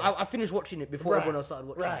 yeah. So I finished watching it before Right. everyone else started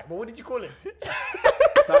watching. Right, but what did you call it?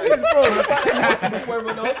 That is, bro, the fact that you watched it before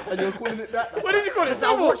everyone else and you're calling it that. What did you call it? I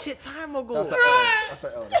Snowball. watched it time ago. That's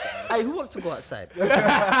an L. Hey, who wants to go outside? No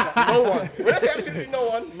one. When I say absolutely no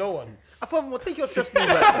one, no one. I thought, well, take your stress ball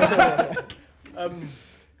back.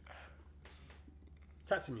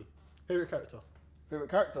 Chat to me. Favorite character? Favorite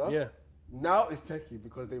character? Yeah. Now it's Techie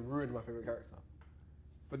because they ruined my favorite character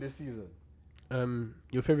for this season.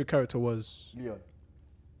 Your favorite character was. Leon.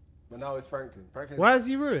 But now it's Franklin. Franklin's Why is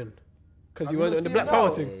he ruined? Because he Have you went not in the seen Black it Power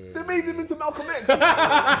now? thing. They made him into Malcolm X. What's going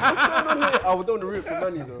on here? I don't want to root for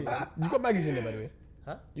Manny though. You got Maggie's in there, by the way.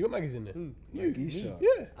 Huh? You got Maggie's in there. Magisha.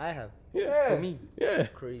 Yeah. I have. Yeah. For me. Yeah.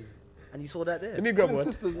 Crazy. And you saw that there? Let me grab Twin one.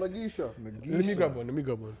 sisters, Magisha. Let me grab one. Let me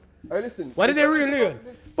grab one. Hey, listen. Why did they ruin Leon?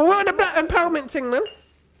 But we're on the Black Empowerment thing, man.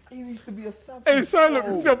 He used to be a savage. Hey, son, look,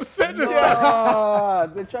 bro. he's upset just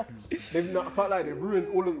now. Yeah, they've not. I can't lie. They've ruined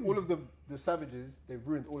all of the savages. They've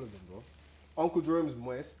ruined all of them, bro. Uncle Jerome's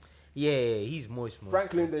moist. Yeah, he's moist.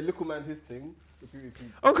 Franklin, they little man his thing. If you,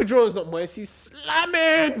 Uncle Jerome's not moist. He's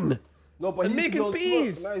slamming. no, but And he's making not on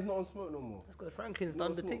peas. smoke. Now he's not on smoke no more. That's because Franklin's No,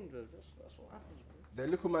 done the it's thing, bro. That's what happens, bro. Their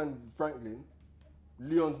little man Franklin,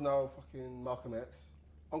 Leon's now fucking Malcolm X.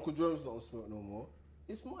 Uncle Jerome's not on smoke no more.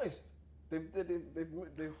 It's moist. They've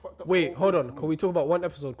fucked up. the Wait, whole hold thing. on. Can we talk about one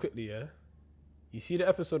episode quickly, yeah? You see the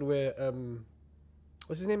episode where,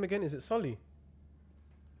 what's his name again? Is it Sully?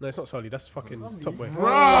 No, it's not Sully. That's fucking Top Boy.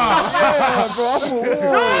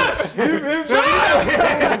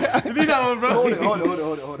 Leave that one, bro.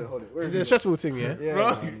 Hold it. Where It's is a it? stressful thing, yeah? Yeah.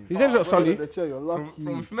 Bro. His name's not Sully. The chair, you're lucky.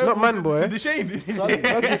 From Not Snowball Man Boy. to the Shane.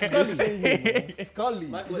 That's disgusting. Scully.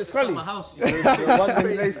 Is it Scully? house. The one that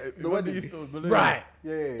plays the The one that wedding. used to balloon. Right.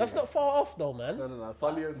 Yeah. That's not far off, though, man. No.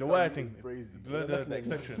 Sully and The Scully wire is thing. crazy. The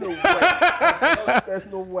extension. No way. There's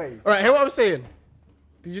no way. All right, hear what I'm saying.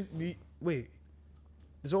 Wait.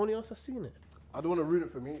 Is there only us that's seen it? I don't want to ruin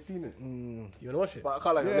it for me. Ain't seen it. Do you want to watch it? But I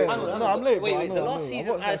can't like. Yeah. No, I'm late, Wait, but I wait. know, The I last know. I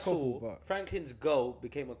season watched I that couple, saw, but- Franklin's girl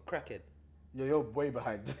became a crackhead. Yeah, you're way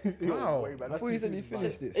behind. You're Wow. way behind. I thought you said you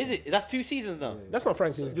finished it. Is it? That's 2 seasons now. That's not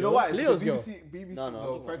Franklin's You girl. know why? It's Leon's girl. BBC. No, I'm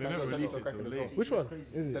talking Frank They didn't Frank release Frank it Frank till as well. late. Which one?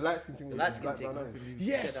 Is The it? light skin thing. The with light skin Black thing. Brown Eyes.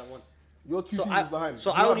 Yes. You're 2 So seasons I behind.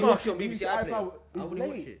 so You I know only what? watched it on BBC iPlayer. It's I only late.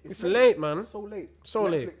 watched it. It's late, man. So late. So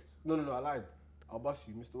late. Netflix. No, I lied. I'll bust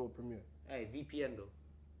you. Mr. World Premiere. Hey, VPN though.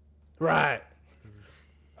 Right.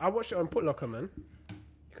 I watched it on Putlocker, man. You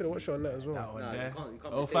could have watched it on that as well. That one Nah, there. you can't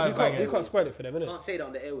Oh, be saying five You that. can't, you bangers. can't spoil it for them, You innit? can't say that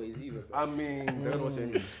on the airways either, bro. I mean, they're gonna watch it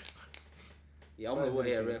anyway. Yeah, I'm gonna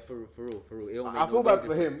for real. It don't I make feel no bad for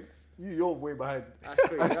difference. him. You're way behind. That's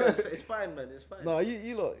crazy. No, it's fine, man. It's fine. No,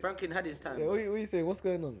 you lot. Franklin had his time. Yeah, bro. what you saying? What's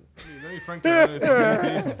going on? Let me Franklin.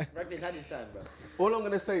 Franklin had his time, bro. All I'm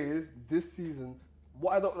gonna say is this season,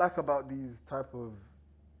 what I don't like about these type of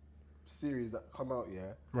series that come out, yeah,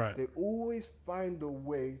 Right. they always find a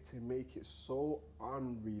way to make it so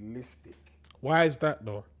unrealistic. Why is that,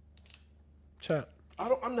 though? Chat. I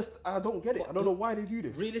don't understand. I don't get it. I don't know why they do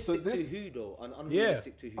this. Realistic So this, to who though?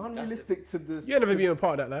 Unrealistic to who? That's Unrealistic to this. You ain't never been a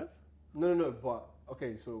part of that, lad. No. But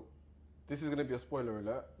okay, so this is gonna be a spoiler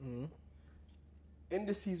alert. In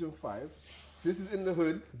the season 5, this is in the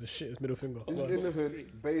hood. The shit is middle finger. This is in the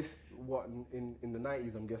hood, based in the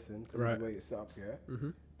 90s, I'm guessing, 'cause Right. of the way it's set up here.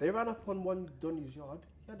 They ran up on one Donny's yard.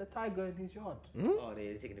 He had a tiger in his yard. Oh,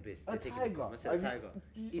 they're taking the piss. A They're taking tiger. the piss. I said a tiger.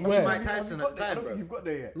 He's Where? Mike Tyson at the I time, don't bro. think you've got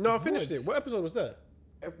there yet. No, I finished it. What episode was that?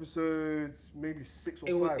 Episodes maybe 6 or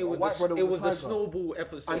It was, 5. it was, A white brother it with was a the tiger. snowball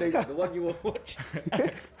episode, And they- the one you were watching.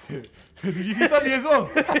 Did you see Sully as well?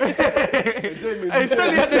 Jamie, Hey,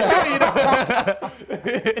 Sully had the shot, you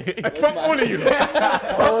know. From all of you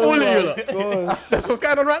lot. From all of you lot. God. That's what's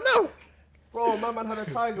going on right now. Bro, my man had a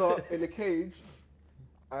tiger in a cage,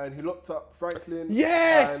 and he locked up Franklin.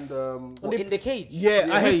 Yes! And In the cage. Yeah,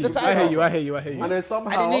 I hear you. I hear you. and then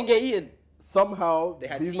somehow, And he didn't get eaten. somehow They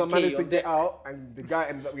had these CK man managed to on get deck. out, and the guy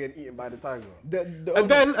ended up getting eaten by the tiger. And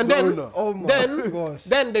then, Oh my then, gosh.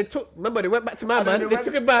 then they took. Remember, they went back to my And then man. they They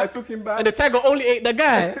took went- him back. I took him back. And the tiger only ate the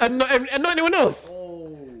guy, and not anyone else.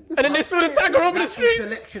 And then they saw the tiger over the That's streets.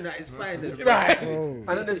 selection at its finest. Right. Oh. And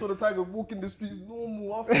then they saw the tiger walking the streets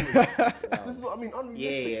normal afterwards. This is what I mean,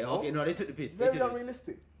 unrealistic. Yeah. bro. Okay, no, they took the piss. They Very took the piss.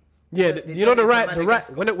 unrealistic. Yeah, They you know the turned right, into the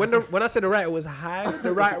right. Madagascar. When I said the right was high,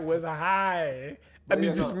 the right was high, and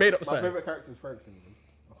you just made up My something. favorite character is Franklin. Man.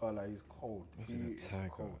 I can't lie, he's cold. He is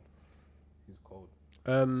cold. He's cold.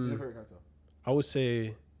 Who's your favorite character? I would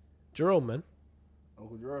say Jerome, man.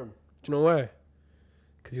 Uncle Jerome. Do you know why?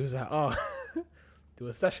 Because he was like, oh, they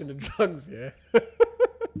were stashing the drugs, yeah.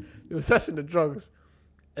 They were stashing the drugs,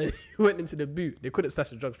 and he went into the boot. They couldn't stash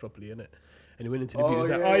the drugs properly, innit? And he went into the boot. He's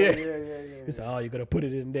like, oh yeah. He's like, oh, you gotta put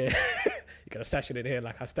it in there. You gotta stash it in here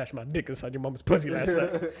like I stashed my dick inside your mama's pussy last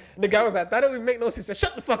night. And the guy was like, that don't even make no sense. He said,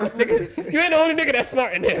 shut the fuck up, nigga. You ain't the only nigga that's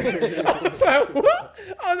smart in here. I was like, what?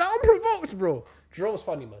 I was like, I'm provoked, bro. Jerome's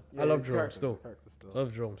funny, man. I love Jerome still.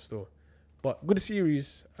 Love Jerome still. But good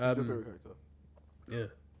series. Who's your favorite character? Yeah.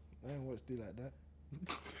 I ain't watched it like that.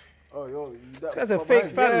 Oh, yo, This guy's a fake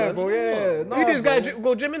fan, man. bro. Yeah, Who these guys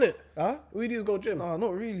go gym, innit? Huh? Who these go gym? Nah,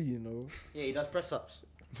 not really. You know. Yeah, he does press ups.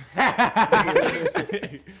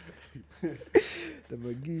 The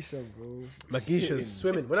Magisha, bro. Magisha's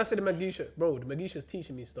swimming. When I say the Magisha, bro, the Magisha's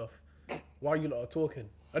teaching me stuff. Why are you lot are talking?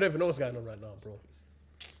 I don't even know what's going on right now, bro.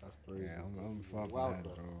 That's crazy. Yeah, I'm far Wow, behind,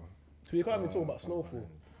 bro. bro. So you can't even talk about Snowfall.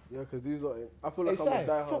 Yeah, because these lot, I feel Hey, like I'm a Sai,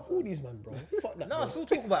 diehard. fuck all these man, bro. Fuck that. No, bro. I'm still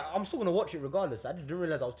talking about. I'm still gonna watch it regardless. I didn't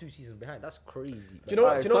realize I was 2 seasons behind. That's crazy. Do you know what?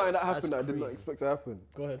 Alright, Do you know something what? that happened that I That's did not crazy. expect to happen.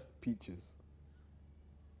 Go ahead. Peaches.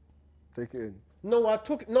 Take it in. No,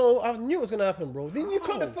 I knew it was gonna happen, bro. Didn't you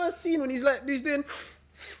clock the first scene when he's doing?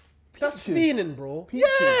 That's fiending, bro. Peaches.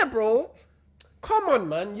 Yeah, bro. Come on,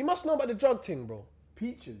 man. You must know about the drug thing, bro.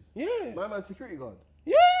 Peaches. Yeah. My man, security guard.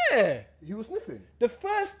 Yeah. He was sniffing. The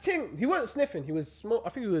first thing he wasn't sniffing. He was I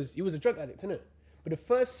think he was a drug addict, innit? But the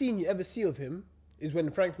first scene you ever see of him is when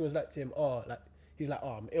Franklin was like to him, he's like,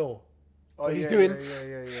 I'm ill. Oh, But he's yeah, doing-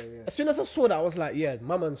 Yeah. As soon as I saw that, I was like, yeah,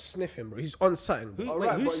 my man's sniffing, bro. He's on something. Who, Alright,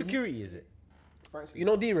 wait, but whose you- security is it? Franklin. You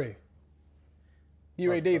know D-Ray?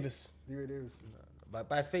 D-Ray Davis. D-Ray Davis.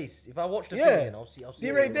 By face. If I watch the Yeah. film again, I'll see.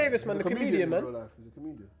 D-Ray it. Davis, He's man, a the comedian, in man. real life. He's a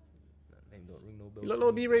comedian. Name don't ring no bell. You don't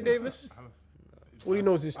know D-Ray Davis? All he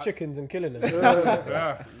knows is chickens and killing them.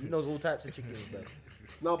 He knows all types of chickens, man.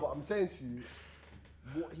 No, but I'm saying to you,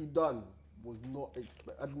 what he done was not.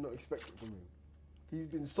 I did not expect it from him. He's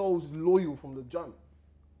been so loyal from the jump.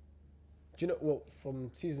 Do you know what?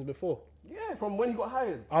 From seasons before. Yeah, from when he got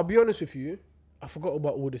hired. I'll be honest with you. I forgot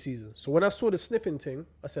about all the seasons. So when I saw the sniffing thing,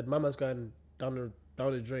 I said, "Mama's going down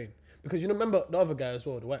the drain." Because you know, remember the other guy as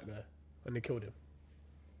well, the white guy, when they killed him.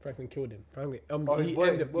 Franklin killed him. Franklin, Oh, his he boy,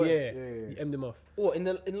 ended his him. boy. Yeah, Yeah. he ended him off. Oh, in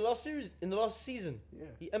the last series, in the last season, Yeah.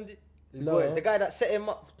 he ended. His No. boy. The guy that set him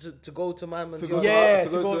up to go to my man's To go yard. to- Yeah, to to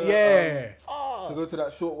go go. to, Yeah. To go to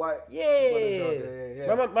that short white.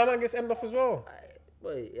 Yeah. My man gets ended off as well.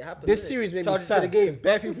 Wait, it happened. This didn't it? series made me Charge it to sad. the game.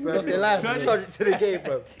 Bare people lost their life. Charge bro. it to the game,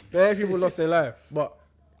 bro. Bare people lost their life. But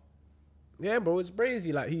yeah, bro, it's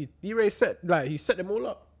crazy. Like D-Ray set them all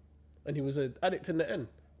up, and he was an addict in the end.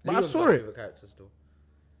 But Leon's I saw my it. favourite character still.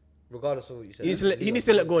 Regardless of what you said. He needs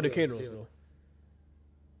to let go of the Leon, cane rolls, Leon. though.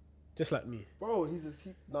 Just like me. Bro,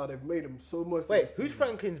 nah, they've made him so much. Wait, who's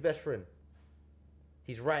Franklin's best friend?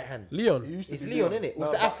 His right hand. Leon. He used to It's be Leon, innit? No,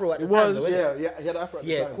 With the but- afro at the it time, was- though, innit? Yeah, he had afro at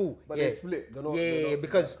the Yeah, time, cool. But yeah. they split. They're not, Yeah,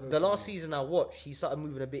 because they're not the close last season I watched, he started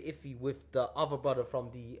moving a bit iffy with the other brother from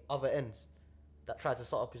the other ends that tried to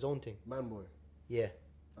start up his own thing. Man boy. Yeah.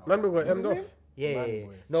 Remember what hemmed off? Yeah, Man yeah, yeah.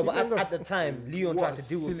 boy. No, but Even at the time, Leon What tried to a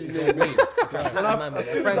deal with silly his name. own name. And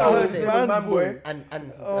Franklin was saying, Man boy. and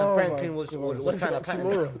Oh Franklin my was God. trying to pattern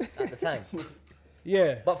Oxymoron. it at the time.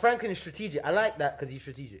 Yeah. But Franklin is strategic. I like that because he's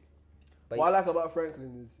strategic. But What I like about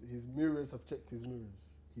Franklin is his mirrors have checked his mirrors.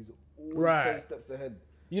 He's always Right. 10 steps ahead.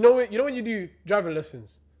 You know when you do driving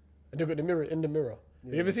lessons, and they've got the mirror in the mirror.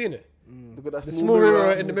 Have you ever seen it? Look at that The small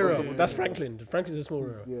mirror in the smooth mirror. on top of That's it. Franklin. Franklin's a small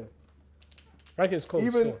mirror. Yeah. Franklin's cold.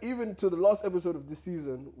 Even to the last episode of this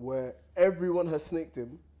season where everyone has snaked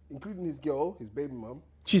him, including his girl, his baby mum.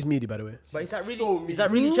 She's meaty, by the way. But is that really So is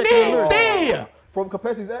that really checking the mirror? Damn. From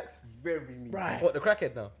compared to his ex, very mean. Right. What, the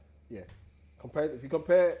crackhead now? Yeah. If you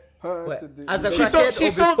compare her Wait, to the as a She's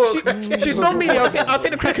crackhead so or before she's so meaty. I'll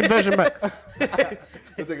take the crackhead version back.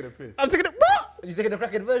 You're taking a piss. I'm taking it. What? You taking the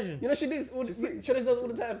crackhead version? You know she does all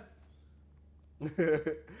the time.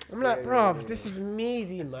 I'm like, bruv, this is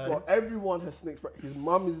meaty, man. Well, everyone has snakes. His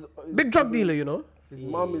mum is Big drug dealer, you know. His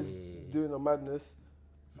mum is doing a madness.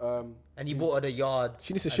 And you bought her the yard.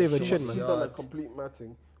 She needs to and shave her she- chin, He's man. done a Yard. complete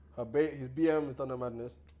matting. His BM has done a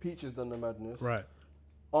madness. Peach has done a madness. Right.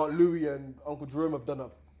 Aunt Louie and Uncle Jerome have done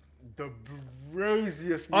the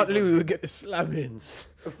craziest. Aunt move. Louie would get the slammings.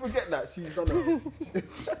 Forget that. She's done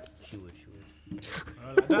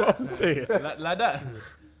What I'm saying. like that.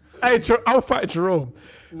 Hey, I'll fight Jerome.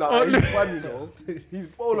 No, Aunt he's Louie. fun, you know. He's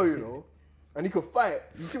polo, you know. and he could fight.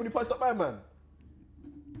 You see when he punched up my man?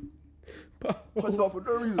 Punched out for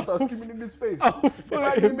no reason, started screaming in his face.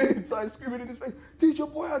 The man started screaming in his face. Teacher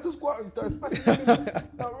boy, I just go out and started smashing him in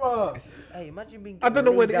his Hey, imagine being. I don't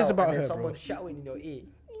know what it rained is out about and then her, bro. Someone shouting in your ear.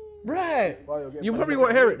 Right. Wow, You probably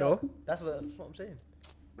won't hear it though. That's what I'm saying.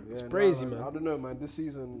 It's crazy, man. I don't know, man. This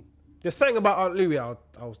season, There's something about Aunt Louie. I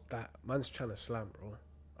was that man's trying to slam, bro.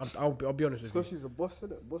 I'll be honest with because you. she's a boss,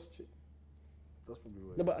 isn't it? Boss chick. That's probably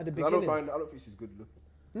what. No, but at the 'Cause beginning, I don't think she's good looking.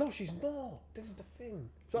 no, she's not. This is the thing.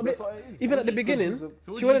 So That's what it is. even at the So beginning, she's a-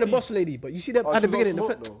 So what she do wanted you a boss lady, but you see that Oh, at the she was on beginning.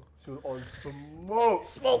 smoke, though. She was on smoke.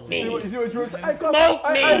 Smoke me. You see what she was saying? Smoke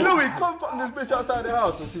me. Hey, Louis, come fuck this bitch outside the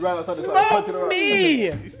house. And she ran outside the house. punching her Smoke out. me.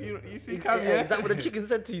 You see Cam, Is yeah? that what the chicken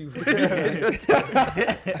said to you?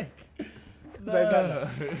 So it's like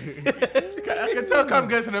that. I can tell Cam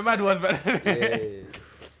going to the mad ones, man.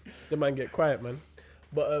 The man get quiet, man.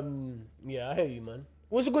 But yeah, I hear you, man.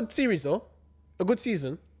 It was a good series though. A good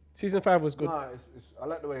season. Season 5 was good. Nah, I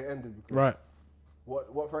like the way it ended because Right.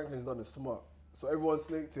 what Franklin's done is smart. So everyone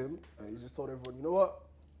snaked him, and he just told everyone, you know what?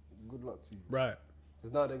 Good luck to you. Right.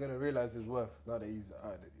 Because now they're gonna realize his worth. Now that he's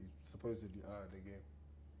supposedly out of the game,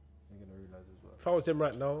 they're gonna realize his worth. If I was him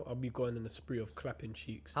right now, I'd be going in a spree of clapping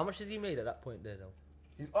cheeks. How much has he made at that point there, though?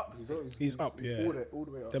 He's up. He's up, yeah. all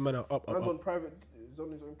the way up. Them men are up. Man's on private. He's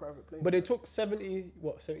on his own private plane. But they took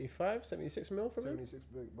 75, 76 mil from him? 76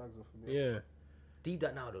 bags off him. Yeah. Deep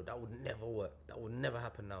that now, though. That would never work. That would never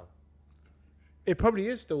happen now. It probably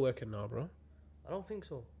is still working now, bro. I don't think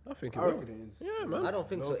so. I think it I will. reckon it is. Yeah, man. I don't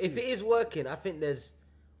think so. No If it is working, I think there's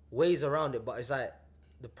ways around it, but it's like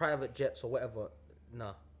the private jets or whatever.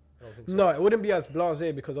 Nah, I don't think so. No, it wouldn't be as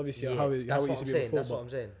blasé because obviously Yeah, how it that's used what to I'm be saying. before. That's what But I'm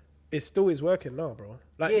saying. it still is working now, bro.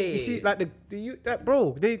 Like Yeah, you yeah, see, yeah.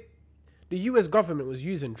 like the US government was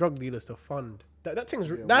using drug dealers to fund that thing's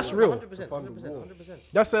that's real. 100%. 100%.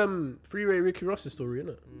 That's Freeway Ricky Ross's story, isn't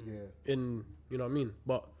it? Yeah. In you know what I mean,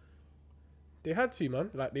 but they had to, man.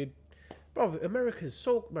 Like bro, America's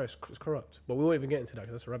so bro, it's corrupt. But we won't even get into that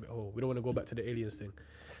because that's a rabbit hole. We don't want to go back to the aliens thing.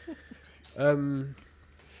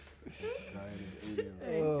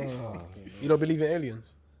 You don't believe in aliens?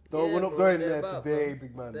 No, Yeah, we're not bro, going they're there about, today, fam.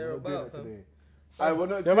 big man. They're We're not doing about, that fam. today. Aye, we're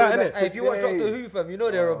not They're doing about, that innit? Hey, if you watch today. Doctor Who, fam, you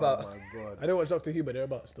know they're about. Oh my god. I didn't watch Doctor Who, but they're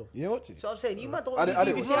about still. You watch it? So I'm saying, you man don't I need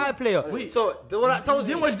didn't BBC watch it. iPlayer. Wait. So what that tells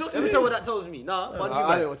me. You watch Doctor Let me Who? tell you what that tells me. Nah, man, I you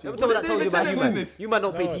man. didn't watch Let me it. tell you what that They- tells they you about tell you us man. this. You man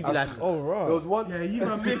don't pay TV I- license. Oh, right. There was one. Yeah, you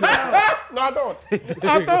man missed out. No, I don't.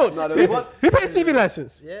 I don't. No, there was one. Who pays TV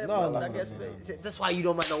license? Yeah, No, bro, no, that no, gets no, paid. That's why you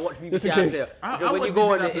don't man not watch Just BBC in case. iPlayer. I Because when watch you go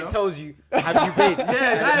BBC on it, iPlayer. it tells you have you paid.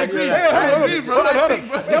 Yeah, I agree. Hey, I hold agree, on, bro. hold on, I hold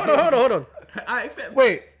think, bro. Hold on. I accept.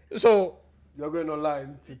 Wait, so You're going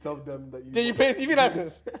online to tell them that you. did you pay TV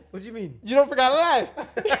license? What do you mean? You don't think I lie?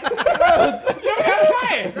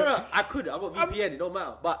 No, I could. I got VPN. It don't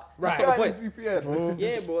matter. But that's Right. not the point. VPN.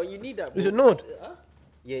 Yeah, bro, you need that. Bro. Is it Nord? Huh?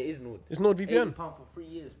 Yeah, it is Nord. It's NordVPN. £80 for 3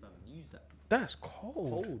 years, fam. Use that. That's cold.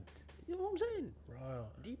 Cold. You know what I'm saying?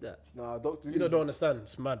 Right. Deep that. Nah, Doctor You don't understand.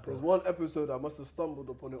 It's mad, There's bro. one episode I must have stumbled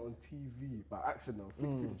upon it on TV by accident. I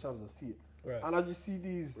flicked through the channels and see it. Right. And I just see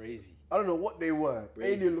these, Crazy. I don't know what they were,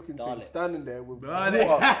 Crazy. alien looking things Daleks. standing there with Daleks.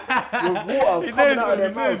 water, with water He coming knows, out of their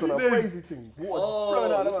he mouths knows, on a he knows. crazy thing. Water Oh,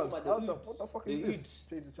 flowing out of you're their talking mouths. about I was the like, oods. what the fuck The is this? oods.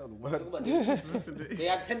 Change the channel. Talking about the they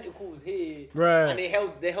had tentacles here, Right. and they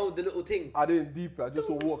held the little thing. I didn't deep it. I just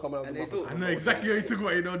saw water coming out of And the they mouth. do. I know exactly what you took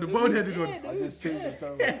about, you know, the bald-headed ones. I just changed the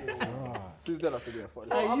channel. Since then I said, yeah, fuck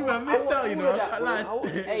Hey, that. you man missed out, you know. I can't lie.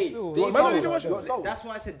 Hey, Still, David- Man, I need to watch it. that's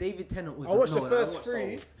why I said David Tennant was. I watched the no, first watched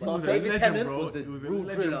three. Soul. He was a David legend, Tennant bro. was the He was a real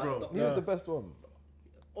legend, thriller. bro. Doctor He Who. was the best one.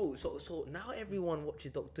 Oh, so now everyone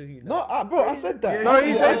watches Doctor Who. No, bro, I said that. No,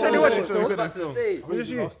 he That's said he what- watched it I was still. about to say. I think just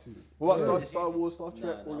the you. last two. What about Yeah. Star Wars, Star Trek,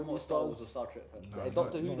 all I'm of not these Star Wars stars? or Star Trek fan.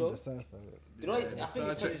 Doctor Who Not though. the sci-fi. You know, I think it's Star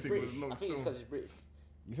because Trek he's thing was British. long I think it's still. because he's British.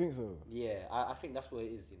 You think so? Yeah, I think that's what it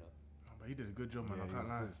is. You know. But he did a good job, man. I can't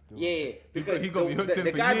lie. Yeah, because he got me hooked in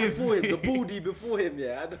the for guy years. before him, the baldy before him.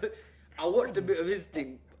 Yeah, I watched a bit of his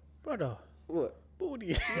thing. Brother. What? Booty.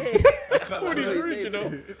 Yeah. Booty's His original.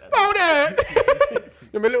 name. Booty!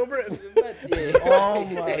 You're my Little Britain. Yeah. Oh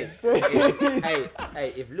my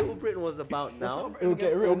Hey, if Little Britain was about now, It will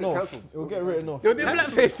get written It'll get off. cancelled. It will get written off. They were doing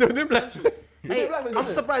blackface. They were doing blackface. hey, I'm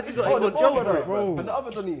surprised he's not Oh, even the got jail other for it. bro. And the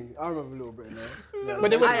other Donnie, I remember a little bit now. Yeah,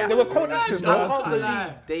 But they were cold actors, I though. can't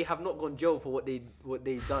believe they have not gone jail for what they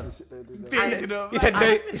done. shit they did there. You know, He said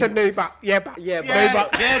no. He said no back. Yeah, back. Yeah, No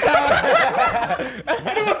back.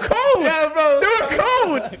 They were cold. yeah, bro. They were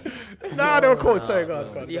cold. Nah, they were cold. Sorry,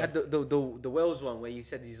 God. He had the Wales one where he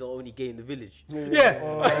said he's the only gay in the village. Yeah.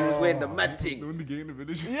 He was wearing the mad The thing. only gay in the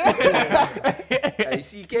village. Hey,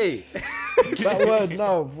 CK. That word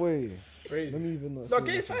now, boy. Crazy. Let me even not. No, say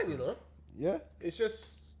gay is that. fine, you know. Yeah. It's just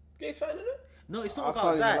gay's fine, isn't it? No, it's I not can't about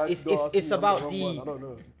even that. lie, It's don't ask it's me, I'm about the wrong one, I don't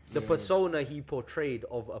know. the persona he portrayed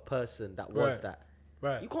of a person that was Right. that.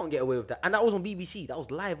 Right. You can't get away with that. And that was on BBC. That was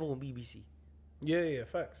live on BBC Yeah,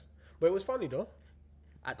 facts. But it was funny though.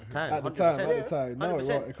 at the time. At the time, 100%. now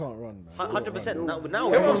 100%. it can't run, man. 100%. Now Yeah, what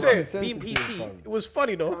I'm everyone's saying. being PC. It was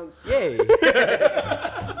funny though. Yeah.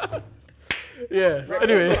 Yeah. I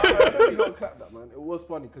Anyway. know you gotta clap that, man. It was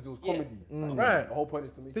funny because it was Yeah. comedy. Right. The whole point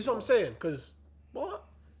is to make This is you what I'm laugh. saying, because what?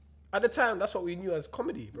 At the time, that's what we knew as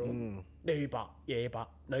comedy, bro. No, but yeah, but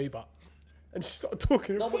no, but, and she started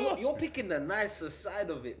talking. No, but fast. you're picking the nicer side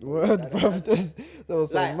of it. Word, bruv. There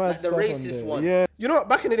was some Like- mad like the stuff racist on there. one. Yeah. You know what?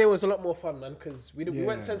 Back in the day, it was a lot more fun, man, because we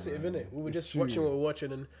weren't Yeah, sensitive in man. it. We were It's just true. watching what we were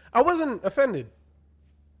watching, and I wasn't offended.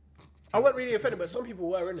 I wasn't really offended, but some people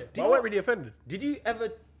were in it. you I know wasn't what? really offended. Did you ever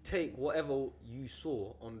take whatever you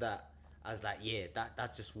saw on that as like, yeah,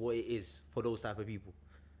 that's just what it is for those type of people?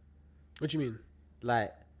 What do you mean?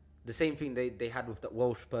 Like the same thing they had with that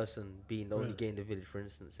Welsh person being the only Right. gay in the village, for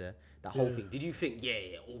instance. Yeah, that whole Yeah. thing. Did you think,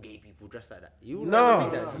 yeah, all gay people dress like that? You No. never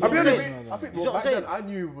think that. I'll be You know what I'm honest. saying? I think You see well, what back I'm then I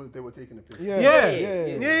knew they were taking the piss.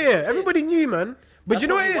 Yeah. Everybody knew, man. But That's you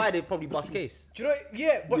know what probably it why is? they probably bust case. Do you know?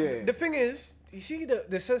 Yeah, but Yeah. the thing is, you see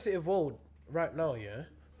the sensitive world right now. Yeah,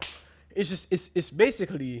 it's just it's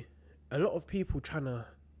basically a lot of people trying to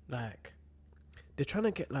like, they're trying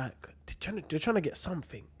to get like they're trying to get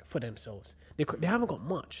something for themselves. They haven't got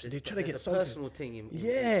much. They're trying to get There's a something. personal thing in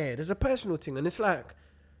Yeah, there's a personal thing, and it's like,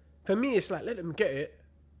 for me, it's like let them get it.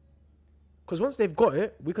 Because once they've got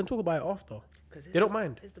it, we can talk about it after. 'Cause They don't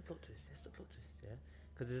mind. Here's the plot twist. Here's the plot twist. Yeah,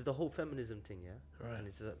 because there's the whole feminism thing. Yeah, Right. and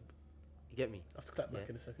it's you get me. I have to clap back Yeah.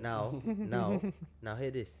 in a second. Now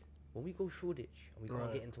hear this. When we go Shoreditch and we can't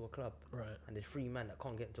Right. get into a club, Right. and there's 3 men that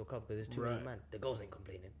can't get into a club because there's too Right. many men, the girls ain't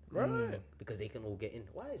complaining. Right. Because they can all get in.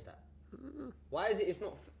 Why is that? Why is it?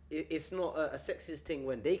 It's not a sexist thing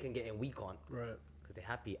when they can get in, we can't, Right. because they're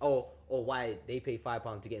happy. Or why they pay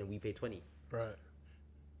 £5 to get in, we pay 20. Right.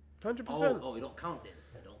 100%. Oh, it don't count then.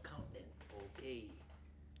 It don't count then. Okay.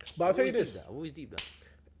 But I'll tell you Always this. deep that. Always deep that.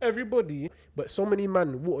 Everybody, but so many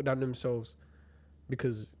men water down themselves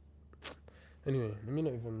because. Anyway, let me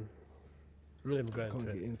not even go Can't into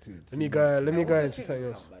get it. into it. Let me go into something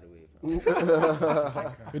else. By the way,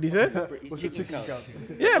 What did he say? what's your chicken count?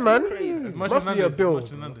 Yeah, man. As much Must as be a Nando's, bill. as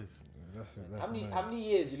much as Nando's. How many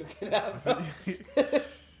years you looking at?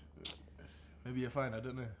 Maybe you're fine. I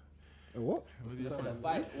don't know. A what? Maybe you're fine.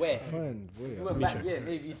 Fine. Where? Fine, boy. You went back, yeah,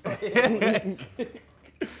 maybe.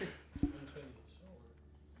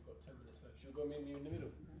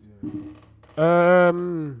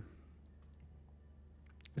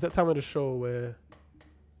 Is that time of the show where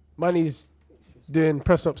Manny's doing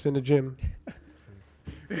press ups in the gym?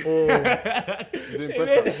 Or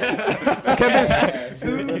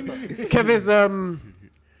Kevin's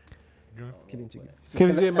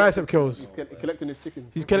Kevin's doing bicep curls. He's collecting his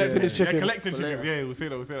chickens. He's collecting his Yeah, chickens. collecting chickens. Yeah, we'll say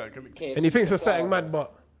that. And he thinks it's something mad,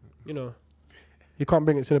 but you know, he can't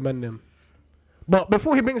bring it to the man them. But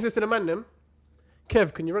before he brings this to the man them,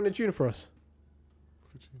 Kev, can you run the tune for us?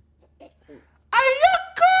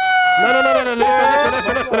 No.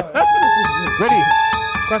 Listen. Ready?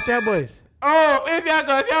 Kwasia boys. Oh, it's your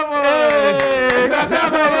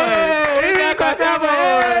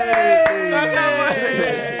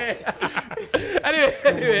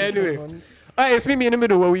Anyway. Alright, it's me in the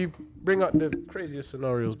middle where we bring up the craziest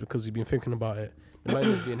scenarios because we've been thinking about it. The mind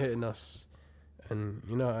has been hitting us, and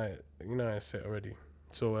you know I said already.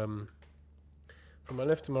 So from my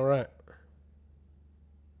left to my right,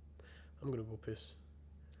 I'm gonna go piss.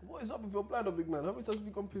 What is up with your bladder, big man? How many times have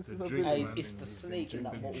you gone piss since I've drinks, been man. It's the snake in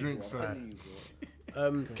that bottle. drinks, bro, I'm man.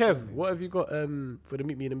 telling you, bro. Kev, what have you got for the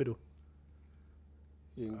meet me in the middle?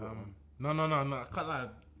 No. I can't lie.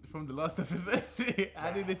 From the last episode,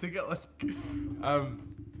 I needed to get one.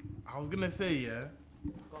 I was gonna say, yeah.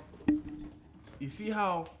 You see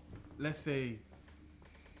how, let's say,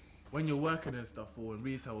 when you're working and stuff, or in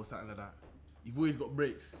retail or something like that, you've always got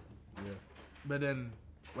breaks. Yeah. But then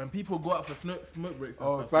when people go out for smoke breaks and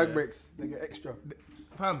stuff, fag yeah, breaks. They get extra.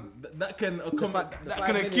 fam, that can The that 5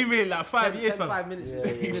 can minutes- accumulate like 5 years, 10, fam. 5 minutes, Yeah,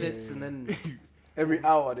 15 yeah, minutes, and then Every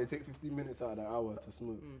hour they take 15 minutes out of that hour to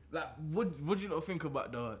smoke. Like, what do you not think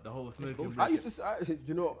about the whole smoking I break? used to say,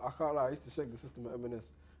 you know, I can't lie. I used to check the system at M&S.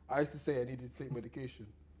 I used to say I needed to take medication.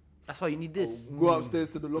 that's why you need this. Go upstairs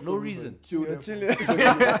to the locker No room reason. and chill there.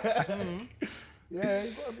 Yeah,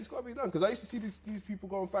 it's got to be done. Because I used to see these people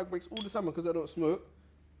go on fag breaks all the time because I don't smoke.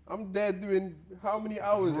 I'm there doing how many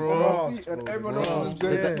hours on my feet and everyone else is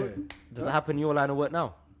going to smoke. Does that happen in your line of work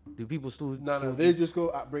now? Do people still? No, they just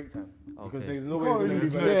go at break time. Because Okay. there's no Can't way really,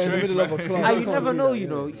 they're yeah, in the choice, middle of a man. class. Ah, you you can't never do know, that, you yeah.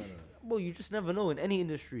 know. Well, you just never know in any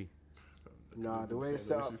industry. Nah, the way it's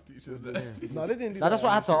set up. No, they didn't do Now, that's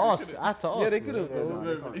what I had to bro. ask. I had to ask. Yeah, they bro. could have, Yeah, bro. nah,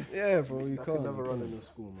 they can't. Yeah, bro, you That can't. can never you run can't. in a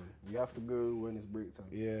school, man. You have to go when it's break time.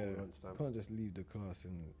 Yeah, or lunchtime. can't just leave the class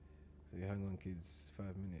and say, hang on, kids, 5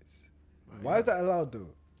 minutes. Why is that allowed though?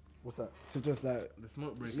 What's that? To just like, The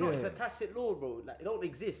smoke break. It's not. It's Yeah. a tacit law, bro. Like it don't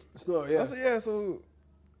exist. It's not, yeah. yeah. So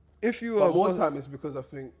if you But are more time it's because I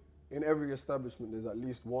think in every establishment there's at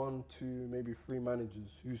least 1, 2, maybe 3 managers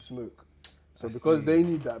who smoke. So I because see. they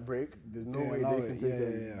need that break, there's no They way allow they it. can take Yeah,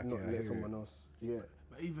 it and yeah, not okay, I let hear someone else. Yeah.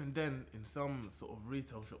 But even then, in some sort of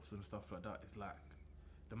retail shops and stuff like that, it's like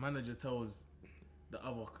the manager tells the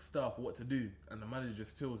other staff what to do, and the manager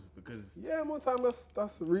just chills because Yeah, more time that's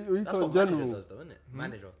That's retail what in manager general. does, though, isn't it?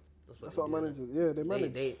 Manager. That's they what do, innit? managers. Yeah, they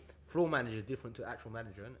manage. They floor manager is different to actual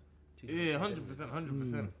manager, isn't it? yeah, 100%,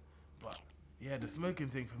 100%. But yeah, the smoking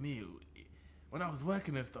thing for me, when I was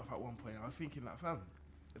working and stuff at one point, I was thinking like, fam,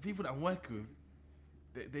 the people that I'm working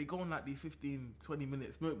with, they go on like these 15,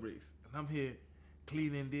 20-minute smoke breaks, and I'm here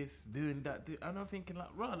cleaning this, doing that, and I'm thinking like,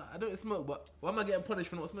 right, like, I don't smoke, but why am I getting punished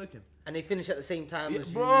for not smoking? And they finish at the same time Yeah,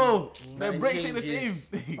 as bro, you. their nothing breaks ain't the same changes.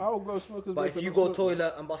 thing. I will go smokers. But break if and you not go smoke.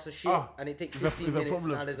 toilet and bust a shit and it takes it's a 15 problem. minutes,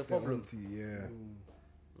 now there's a problem. auntie, yeah.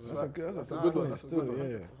 That's That's a good That's a point good one. That's a still, good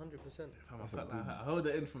one. yeah. 100%. Fam, I felt like I hold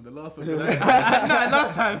it in from the last one. No,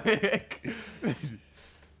 last time.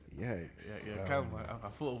 Yikes. Yeah, calm, I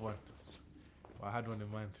thought of one. But I had one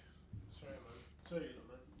in mind. Sorry,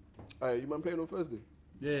 Hey, you man playing on Thursday?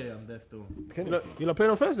 Yeah, I'm there still. You're not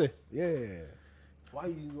playing on Thursday? Yeah. Why are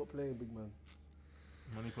you not playing, big man?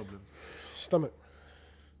 Money problem. Stomach.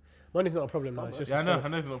 Money's not a problem now. It's just Yeah, I know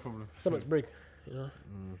stomach. it's not a problem. Stomach's big. You know,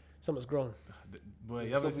 stomach's grown. Boy,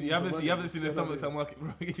 you haven't seen the stomachs at market,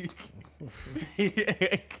 bro.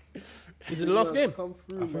 Is it the last game? Come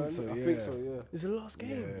through, I think man. so, I yeah. think so, yeah. Is it the last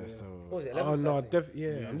game? Yeah, so. What was it? Oh 11 no, Saturday?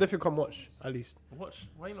 yeah. I'm definitely come watch at least. Watch.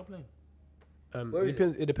 Why you not playing? Where is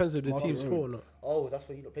It depends if the Market team's Road. full or not. Oh, that's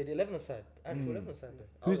what you not played the 11 side. Actual 11 side.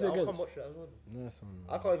 Who's it I'll come against? watch that as well. Nice one.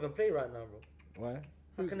 I can't even play right now, bro. Why?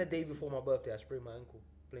 How can the day before my birthday I sprained my ankle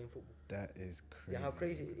playing football? That is crazy. Yeah, how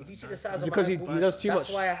crazy. If you see the size Because of he my ankle, does too that's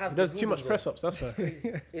much. why I have He does the too much Jordans press on. ups. That's why.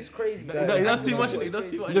 It's crazy. He does too much. He does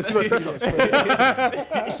too much. He does too much press ups.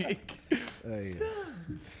 Hey,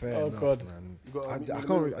 fair Oh, enough, God. man. You got- I you can't.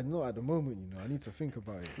 know- I'm not at the moment. You know, I need to think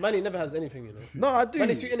about it. Manny never has anything, you know. No, I do.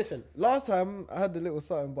 Manny's too innocent. Last time I had a little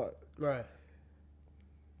something, but Right.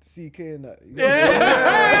 CK and that.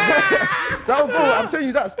 That was, bro, I'm telling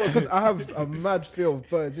you that because I have a mad fear of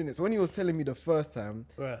birds in it. So when he was telling me the first time,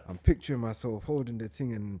 Right. I'm picturing myself holding the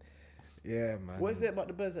thing and yeah, man. What is it about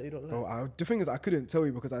the birds that you don't like? Bro, the thing is, I couldn't tell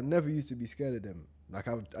you because I never used to be scared of them. Like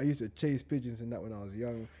I used to chase pigeons and that when I was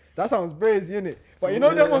young. That sounds crazy, innit? But you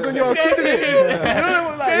know them ones when you're a kid, innit? You know them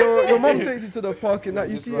ones like your mum takes you to the park and that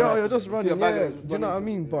you see, oh, you're just running, a bag yeah. of Do you know what I bunnies,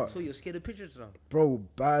 mean? But So you're scared of pigeons now? bro,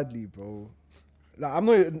 badly, bro. Like I'm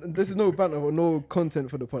not. This is no banter or no content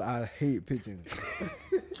for the pod. I hate pigeons.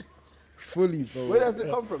 Fully, bro. Where does it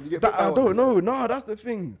come from? You get That, bit by I one? don't know. No, that's the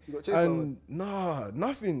thing. You got chased by one? And nah,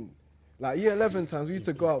 nothing. Like year 11 times we used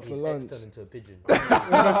to go out for His lunch. ex turned into a pigeon. Had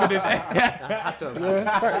to have.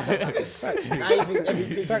 Not even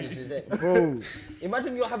every pigeon is his ex. Bro,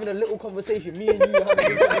 Imagine you're having a little conversation, me and you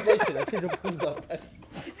having a conversation, a pigeon pulls up. Man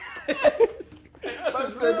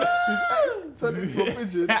said his ex turned into a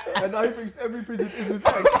pigeon, and now he thinks every pigeon is his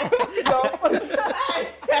ex.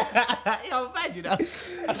 Yo, bad, you know.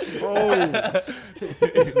 bro,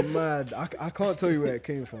 it's mad. I can't tell you where it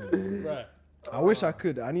came from, bro. Right. I wish I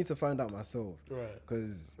could. I need to find out myself. Right.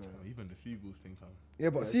 Cause Even the seagulls thing, fam.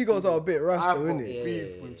 yeah, but seagulls are a bit rash I've though, got innit?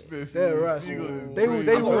 Beef with this. They're rash. seagulls. They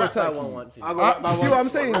will attack you. once. I got You see what I'm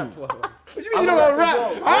saying? What? What do you mean you don't got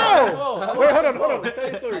wrapped? Oh! Wait, hold on. Tell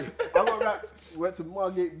your story. I got wrapped. Went to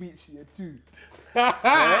Margate Beach year 2.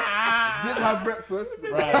 Yeah? Didn't have breakfast.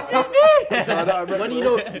 Right. So I don't have breakfast. When you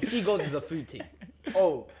know seagulls is a food thing.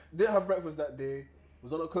 Oh, didn't have breakfast that day.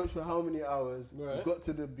 Was on a coach for how many hours? Right. Got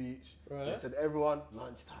to the beach. Right. They said, everyone,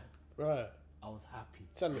 lunchtime. Right. I was happy.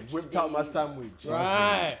 Sandwich. Whipped out my sandwich.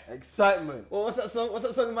 Right. Excitement. Well, what's that song? What's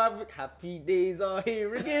that song in my book? Happy days are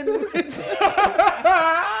here again.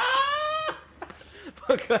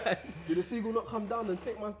 Fuck that. Did the seagull not come down and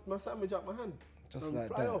take my sandwich out my hand? Just and like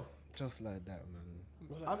fly that. off? Just like that,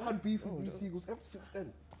 man. I've had beef with these seagulls ever since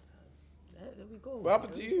then. There we go. What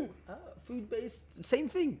happened to you? Food based, same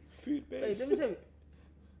thing. Food Hey, based. let me tell you.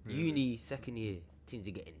 Uni, second year, things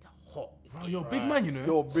are getting hot. It's Bro, you're a big man, you know.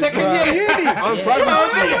 Yo, big Second man. year uni. I'm bad.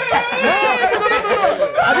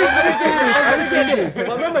 I didn't say this.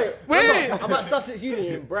 But remember, Wait. I'm at Sussex Uni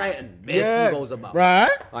in Brighton. Yeah. He goes about. Right.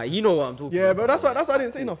 Like, you know what I'm talking Yeah, about. but that's why I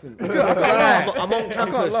didn't say nothing. I I'm on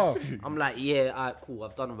can't campus. laugh. I'm like, yeah, alright, cool.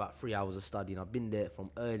 I've done about 3 hours of studying. I've been there from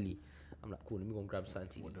early. I'm like, cool, let me go and grab something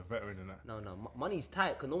to eat. The veteran and that. No, money's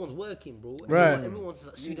tight because no one's working, bro. Right. Everyone's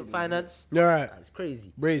student finance. You're right. It's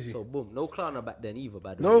crazy. Crazy. So boom, no Klarna back then either.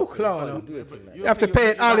 By the No way. So you can't Klarna. even do anything like You have to pay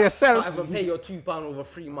it all that. yourselves. Not even pay your £2 over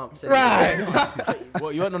 3 months. Right.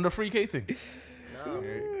 What, you went on the free catering?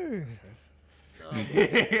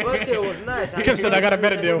 First year was nice. You could've said, I got a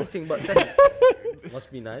better deal. Everything, but second,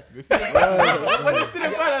 must be nice.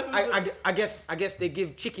 I guess they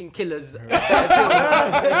give chicken killers.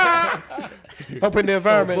 Open the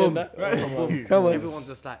environment boom, in that. boom. Come on. Everyone's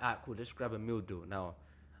just like, alright, cool, let's grab a meal deal. Now,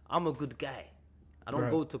 I'm a good guy. I don't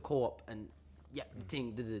go to co-op and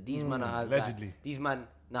these man are like, Allegedly. these man,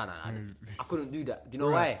 nah. I couldn't do that. Do you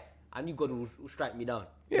know why? I knew God will strike me down.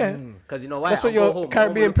 Yeah. Because you know why? That's what I'll go your home,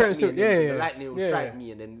 Caribbean my mom will look parents at me do. and then Yeah. The lightning will Yeah. strike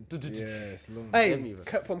me and then. Yes, long. Hey, me, bro.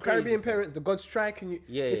 from It's Caribbean crazy, parents, the God striking you.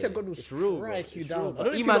 Yeah, They said God will it's real, bro. strike you It's down. real, I bro. don't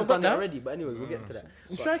know if you Iman's got done that that. already, but anyways, we'll get to that.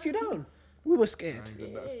 We'll strike you down. We were scared.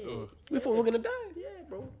 We thought we were gonna die. Yeah,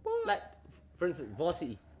 bro. Like, for instance,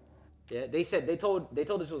 varsity. Yeah, they told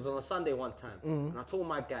us it was on a Sunday one time, and I told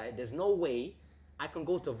my guy, "There's no way I can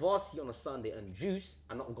go to varsity on a Sunday and juice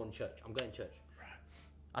and not go to church. I'm going to church."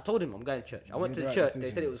 I told him I'm going to church. I went to the right church. decision.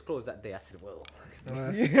 They said it was closed that day. I said, "Well,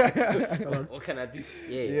 Yeah. what can I do?"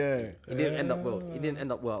 Yeah. Yeah. It didn't end up well. It didn't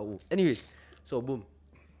end up well at all. Anyways, so boom.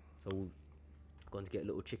 So we're going to get a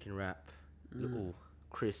little chicken wrap, little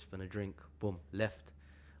crisp and a drink. Boom. Left.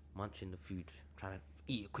 Munching the food. Trying to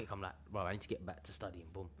eat it quick. I'm like, bro, I need to get back to studying.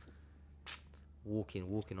 Boom.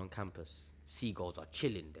 Walking on campus. Seagulls are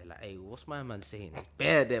chilling. They're like, hey, what's my man saying? It's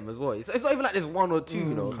bare them as well. It's not even like there's one or two, you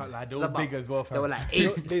know. Can't lie, they It's were about- big as well, They were fam. like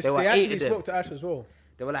 8. They There were 8 actually of them. spoke to Ash as well.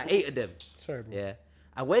 There were like 8 of them. Sorry, bro. Yeah.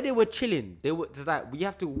 And where they were chilling, they were just like, we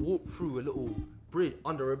have to walk through a little bridge,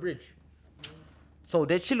 under a bridge. So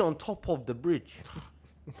they're chilling on top of the bridge.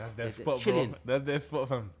 That's their Is it spot, chilling? bro. That's their spot,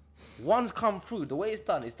 fam. One's come through. The way it's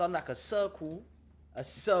done like a circle.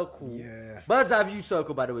 Yeah. Bird's eye view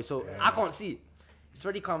circle, by the way. So I can't see it. It's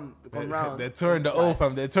already come round. They're touring the O,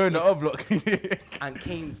 fam. They're touring the O block. And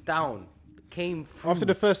came down. Came through. After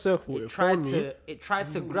the first circle, it it tried found me.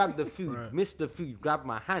 to grab the food, missed the food, grabbed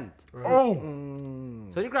my hand. Oh,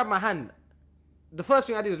 So he grabbed my hand. The first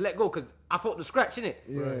thing I did was let go because I felt the scratch in it.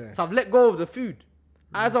 Yeah. So I've let go of the food.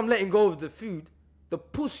 As I'm letting go of the food, the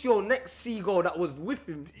pussy next seagull that was with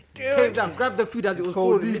him came down, grabbed the food as it was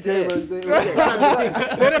falling in midair. It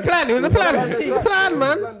was a plan. It was a plan. It was a plan,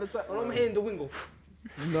 man. And I'm hitting the window.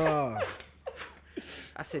 Nah.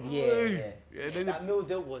 I said, yeah. That meal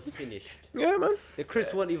deal was finished. Yeah, man. The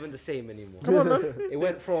crisps weren't even the same anymore. Come on, man. It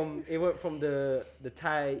went from the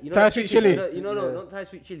Thai, you know, Thai that sweet chicken- chili. not Thai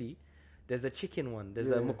sweet chili. There's a chicken one. There's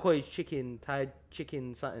a McCoy's chicken, Thai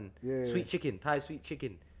chicken something, Yeah. sweet chicken, Thai sweet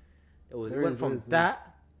chicken. It There went is, from there is,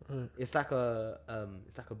 that. It's like a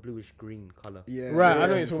bluish green color. Yeah. Right, yeah. I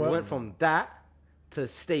know you're So talking it about. went from that to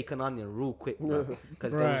steak and onion real quick,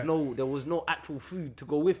 because Right. there was no actual food to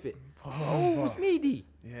go with it. Oh, it's meaty.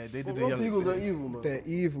 yeah, they did the Those young. Eagles are evil, man. They're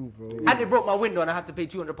evil, bro. And they broke my window and I had to pay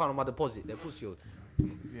 £200 on my deposit. They're pussy.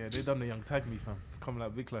 Yeah, they done the young tag me, fam. Come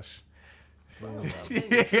like big clash. You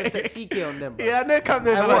should set CK on them, bro. Yeah, they come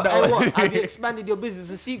there Hey, like what, that. what? Have you expanded your business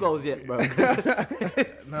to seagulls yet, bro?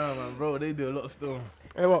 Nah, man, bro, they do a lot still.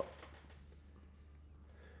 Hey, what?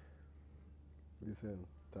 What you saying?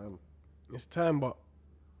 Damn. It's time, but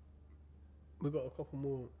we got a couple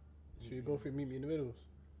more. Should we go for meet me in the middle?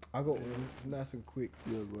 I got one nice and quick.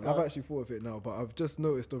 Yeah, bro. I've actually thought of it now, but I've just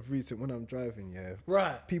noticed of recent when I'm driving, yeah,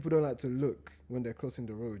 Right. people don't like to look when they're crossing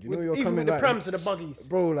the road. You know, you're Even coming with the like, prams and the buggies.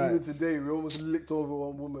 bro, like, Even today, we almost licked over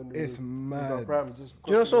one woman. It's mad. Do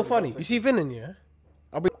you know what's so funny? You see Vinnen, yeah?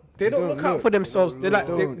 They don't look out for themselves. They're like,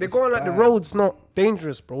 don't. they're It's going like the bad. road's not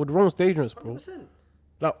dangerous, bro. The road's dangerous, bro.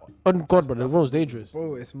 Like, on God, bro, the road's dangerous.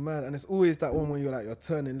 bro, it's mad, and it's always that one when you're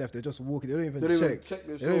turning left. They're just walking. They don't even They don't even check. check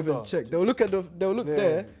their They don't even shoulder. check. They'll look at they'll look Yeah,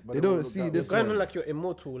 there. but They they don't won't see look this that Going one. on like you're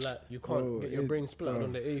immortal, like you can't Bro, get your it- brain split bro.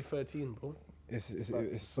 on the A13, bro.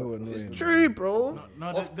 It's so annoying. True, bro. No,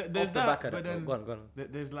 Off there's the that, back of but that. then Go on.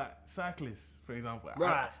 there's like cyclists, for example.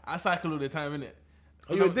 Right. I cycle all the time, innit?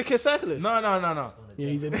 Are you a dickhead cyclist? No. Yeah,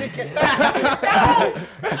 he's a dickhead.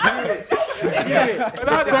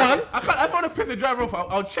 I can't, if I want to piss a driver off,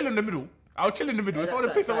 I'll chill in the middle. I'll chill in the middle. If I want to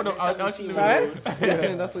That's piss someone like- off, I'll chill in the Sorry? middle. You're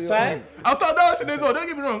saying that's what you're Sorry? on. I'll start dancing as well. Don't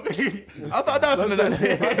get me wrong. I'll start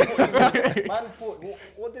dancing. Man thought,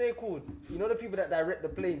 what do they call? You know the people that direct the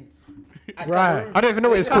planes? At Right. Cameroon? I don't even know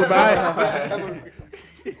what it's called, but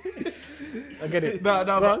I get it. No,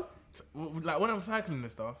 Go but like when I'm cycling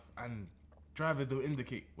and stuff, and drivers don't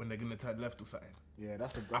indicate when they're gonna turn left or something. Yeah,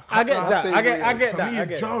 that's a. I get that. I get For that. me, I it's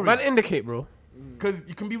get that. jarring. Man, indicate, bro. Because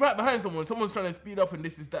you can be right behind someone. Someone's trying to speed up and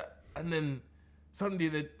this is that, and then suddenly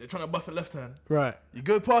they're trying to bust a left turn. Right. You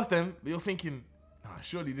go past them, but you're thinking, nah,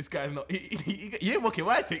 surely this guy's not. You ain't walking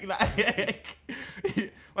right, thing. Like,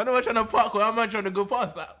 why am I trying to park? Why am I trying to go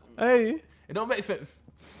past? Like, Hey. it don't make sense.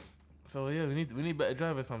 So yeah, we need better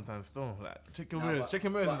drivers sometimes. Still, like check your mirrors, check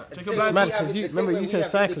your mirrors, but check the your same- blind Man, we have because it you the same remember way you we said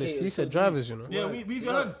have cyclists, indicators, you so said do drivers, you know. Yeah, we use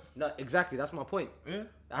your hands. No, exactly. That's my point. Yeah,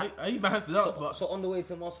 I use my hands to dance, but So on the way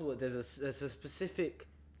to Musselwood, there's a specific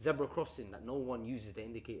zebra crossing that no one uses the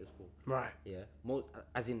indicators for. Right. Yeah,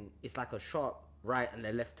 as in it's like a sharp right and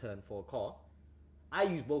a left turn for a car. I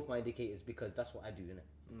use both my indicators because that's what I do,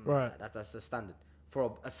 innit? Right. That's the standard.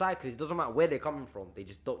 For a cyclist, it doesn't matter where they're coming from. They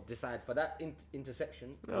just don't decide for that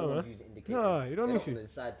intersection. No one's using indicators. No, you don't They're need not to. gonna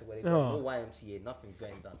decide to where they No. go. No YMCA, nothing's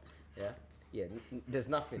going down. Yeah, yeah. There's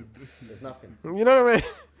nothing. There's nothing. You know what I mean?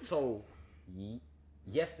 So,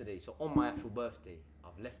 yesterday, so on my actual birthday,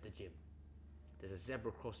 I've left the gym. There's a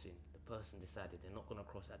zebra crossing. The person decided they're not gonna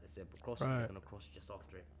cross at the zebra crossing. Right. They're gonna cross just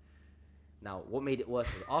after it. Now, what made it worse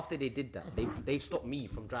is after they did that, they've stopped me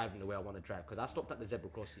from driving the way I want to drive because I stopped at the zebra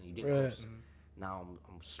crossing. You didn't Right. cross. Now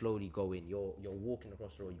I'm slowly going. You're walking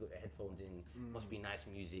across the road. You got your headphones in. Must be nice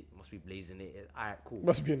music. Must be blazing it. Alright, cool.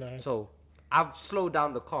 Must be nice. So I've slowed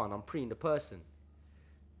down the car and I'm preeing the person.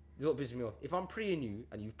 This is what pisses me off. If I'm preeing you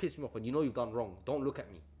and you piss me off and you know you've done wrong, don't look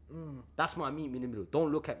at me. That's my meet me in the middle.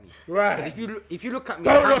 Don't look at me. Right. 'Cause if you look at me,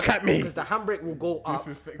 Don't look at me. Because the handbrake will go up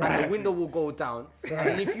Disrespect. and the window will go down.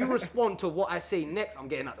 And if you respond to what I say next, I'm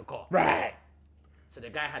getting out the car. Right. So the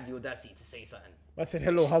guy had the audacity to say something. I said,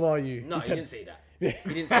 hello, how are you? No, He he said, didn't say that. He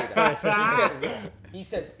didn't say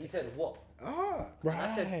that. He said what? Ah,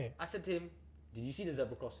 right. I said to him, did you see the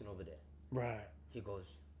zebra crossing over there? Right. He goes,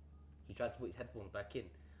 he tried to put his headphones back in.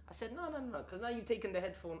 I said, no, because now you've taken the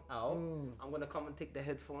headphone out. I'm going to come and take the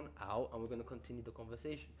headphone out and we're going to continue the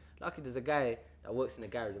conversation. Luckily, there's a guy that works in the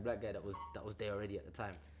garage, a black guy that was there already at the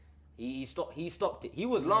time. He stopped it. He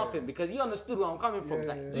was laughing because he understood where I'm coming from.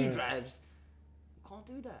 He drives. You can't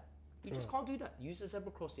do that. You just can't do that. Use the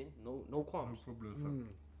zebra crossing. No qualms.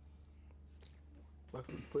 Put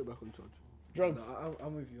it back on charge. Drugs. no,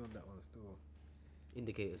 I'm with you on that one still.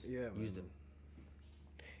 Indicators. Yeah, Use man. them.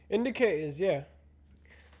 Indicators, yeah.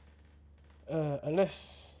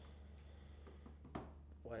 Unless.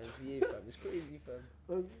 YMCA fam. It's crazy fam.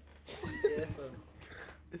 Yeah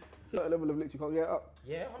fam. That level of licks you can't get up.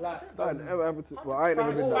 Yeah, 100%. That ain't ever happened to. Well, I ain't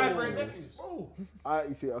never been that. Bro.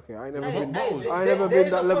 You see, okay, I ain't never Hey, been. hey, I ain't never been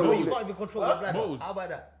that level where of you licks. can't even control your bladder. Balls. How about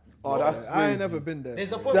that? Oh, that's I ain't crazy. never been there.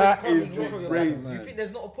 There's a point That where you is can't even control your crazy. bladder. You think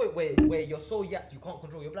there's not a point where you're so yapped you can't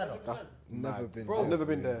control your bladder? Never been Bro. there. I've never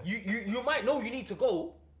been there. You might know you need to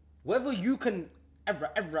go. Whether you can and I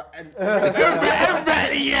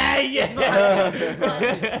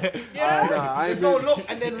ain't there's no been. look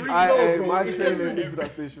and then reload, bro. My It's trainer different. ain't been to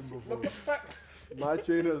that station before. My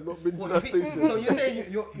trainer has not been to What, that you think- station. so you're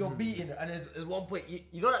saying you're beating and there's one point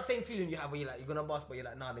you know that same feeling you have where you're like you're gonna bust but you're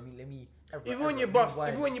like nah let me Even when you bust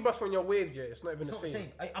when you're waved, yeah, it's not even it's the not the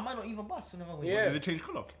same. same. I might not even bust whenever I'm Yeah. Did it change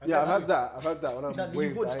colour? Yeah, I've had that when that I'm you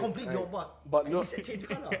waved. go just I- completely I- on butt. but And not- you said change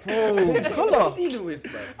colour. Colour. What are you dealing with,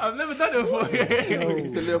 bro? I've never done it before.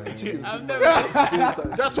 To lay off the chickens. I've never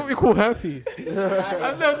That's what we call herpes.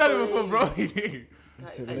 I've never done it before, bro.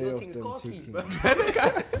 To lay off them chickens.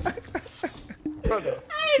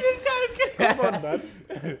 Come on, man.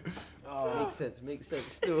 Makes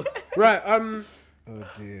sense still. Right, Oh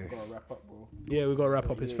dear. Gotta wrap up, bro. yeah, we gotta wrap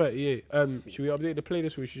up. It's 38. Should we update the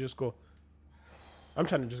playlist or we should just go? I'm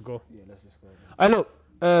trying to just go. Yeah, let's just go. I know.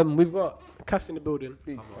 We've got Cass in the building.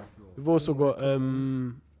 Big We've also got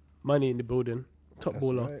Money in the building. Top That's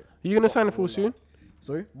baller. right. Are you gonna sign it for soon?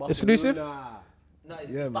 Sorry? Exclusive? No,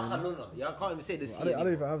 it's Yeah, man. Barcelona. Yeah, I can't even say the I city.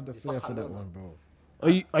 don't even have the flair for that one, bro.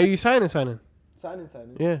 Are you signing? Signing.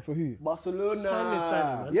 Yeah. For who? Barcelona. Signing,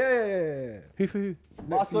 man. Yeah. Who for who?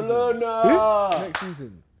 Next season. Barcelona. Next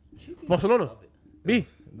season. Barcelona. B.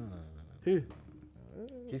 No. Who?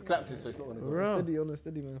 He's clapped it, so it's not gonna go. Bro. Steady on the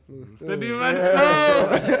steady man flow. Steady Still. man.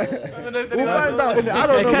 We'll find out. Innit? I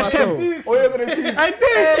don't know Cash myself. Oh, you're gonna see. I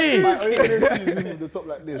did. Oh, you're gonna see him with the top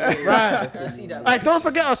like this. Right. I see that. Alright, don't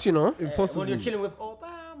forget us. You know. When Impossible. you're chilling with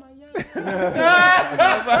Obama, yeah.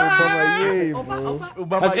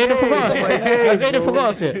 Has Aiden forgot us? Has Aiden forgot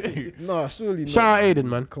us yet? Nah, surely not. Shout out Aiden,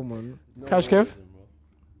 man. Come on. Cash Kev.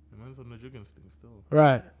 The man's on the jugging still.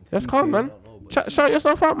 Right. That's calm, man. Shout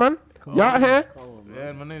yourself out, man. You out here?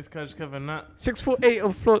 Yeah, my name's Cash Kevin Nat. 6'8"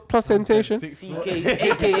 of plus temptation. CK,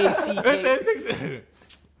 aka CK.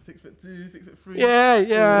 6'2", 6'3".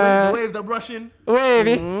 Yeah. The wave, the brushing.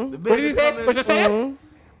 Wavy. The What did you say? What you saying?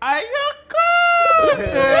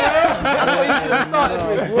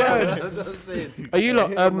 Are you lot?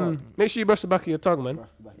 Make sure you brush the back of your tongue, man.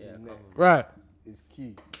 Right. It's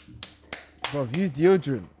key. Bro, use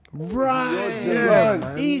deodorant.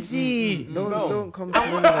 Right. Easy. Don't come to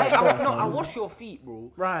me like that. I wash your feet,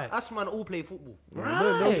 bro. Right. Us man all play football.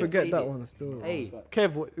 Don't forget that one still. Hey,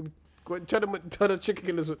 Kev, tell the chicken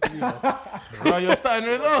killers what to do. Man. Oh, you're starting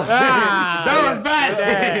with That was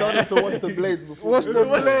bad. You don't need to wash the blades before. Watch the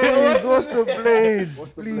blades. Watch the blades. Wash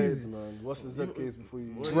the Please. blades, man. Wash the Z case before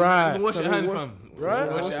you. Right. Wash your hands, fam.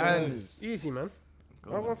 Right. Wash your hands. Easy, man.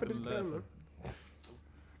 I'm going for this game, man.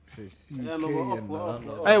 Say CK and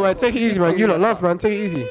Hey, well, take it easy, man. You lot laugh, man. Take it easy.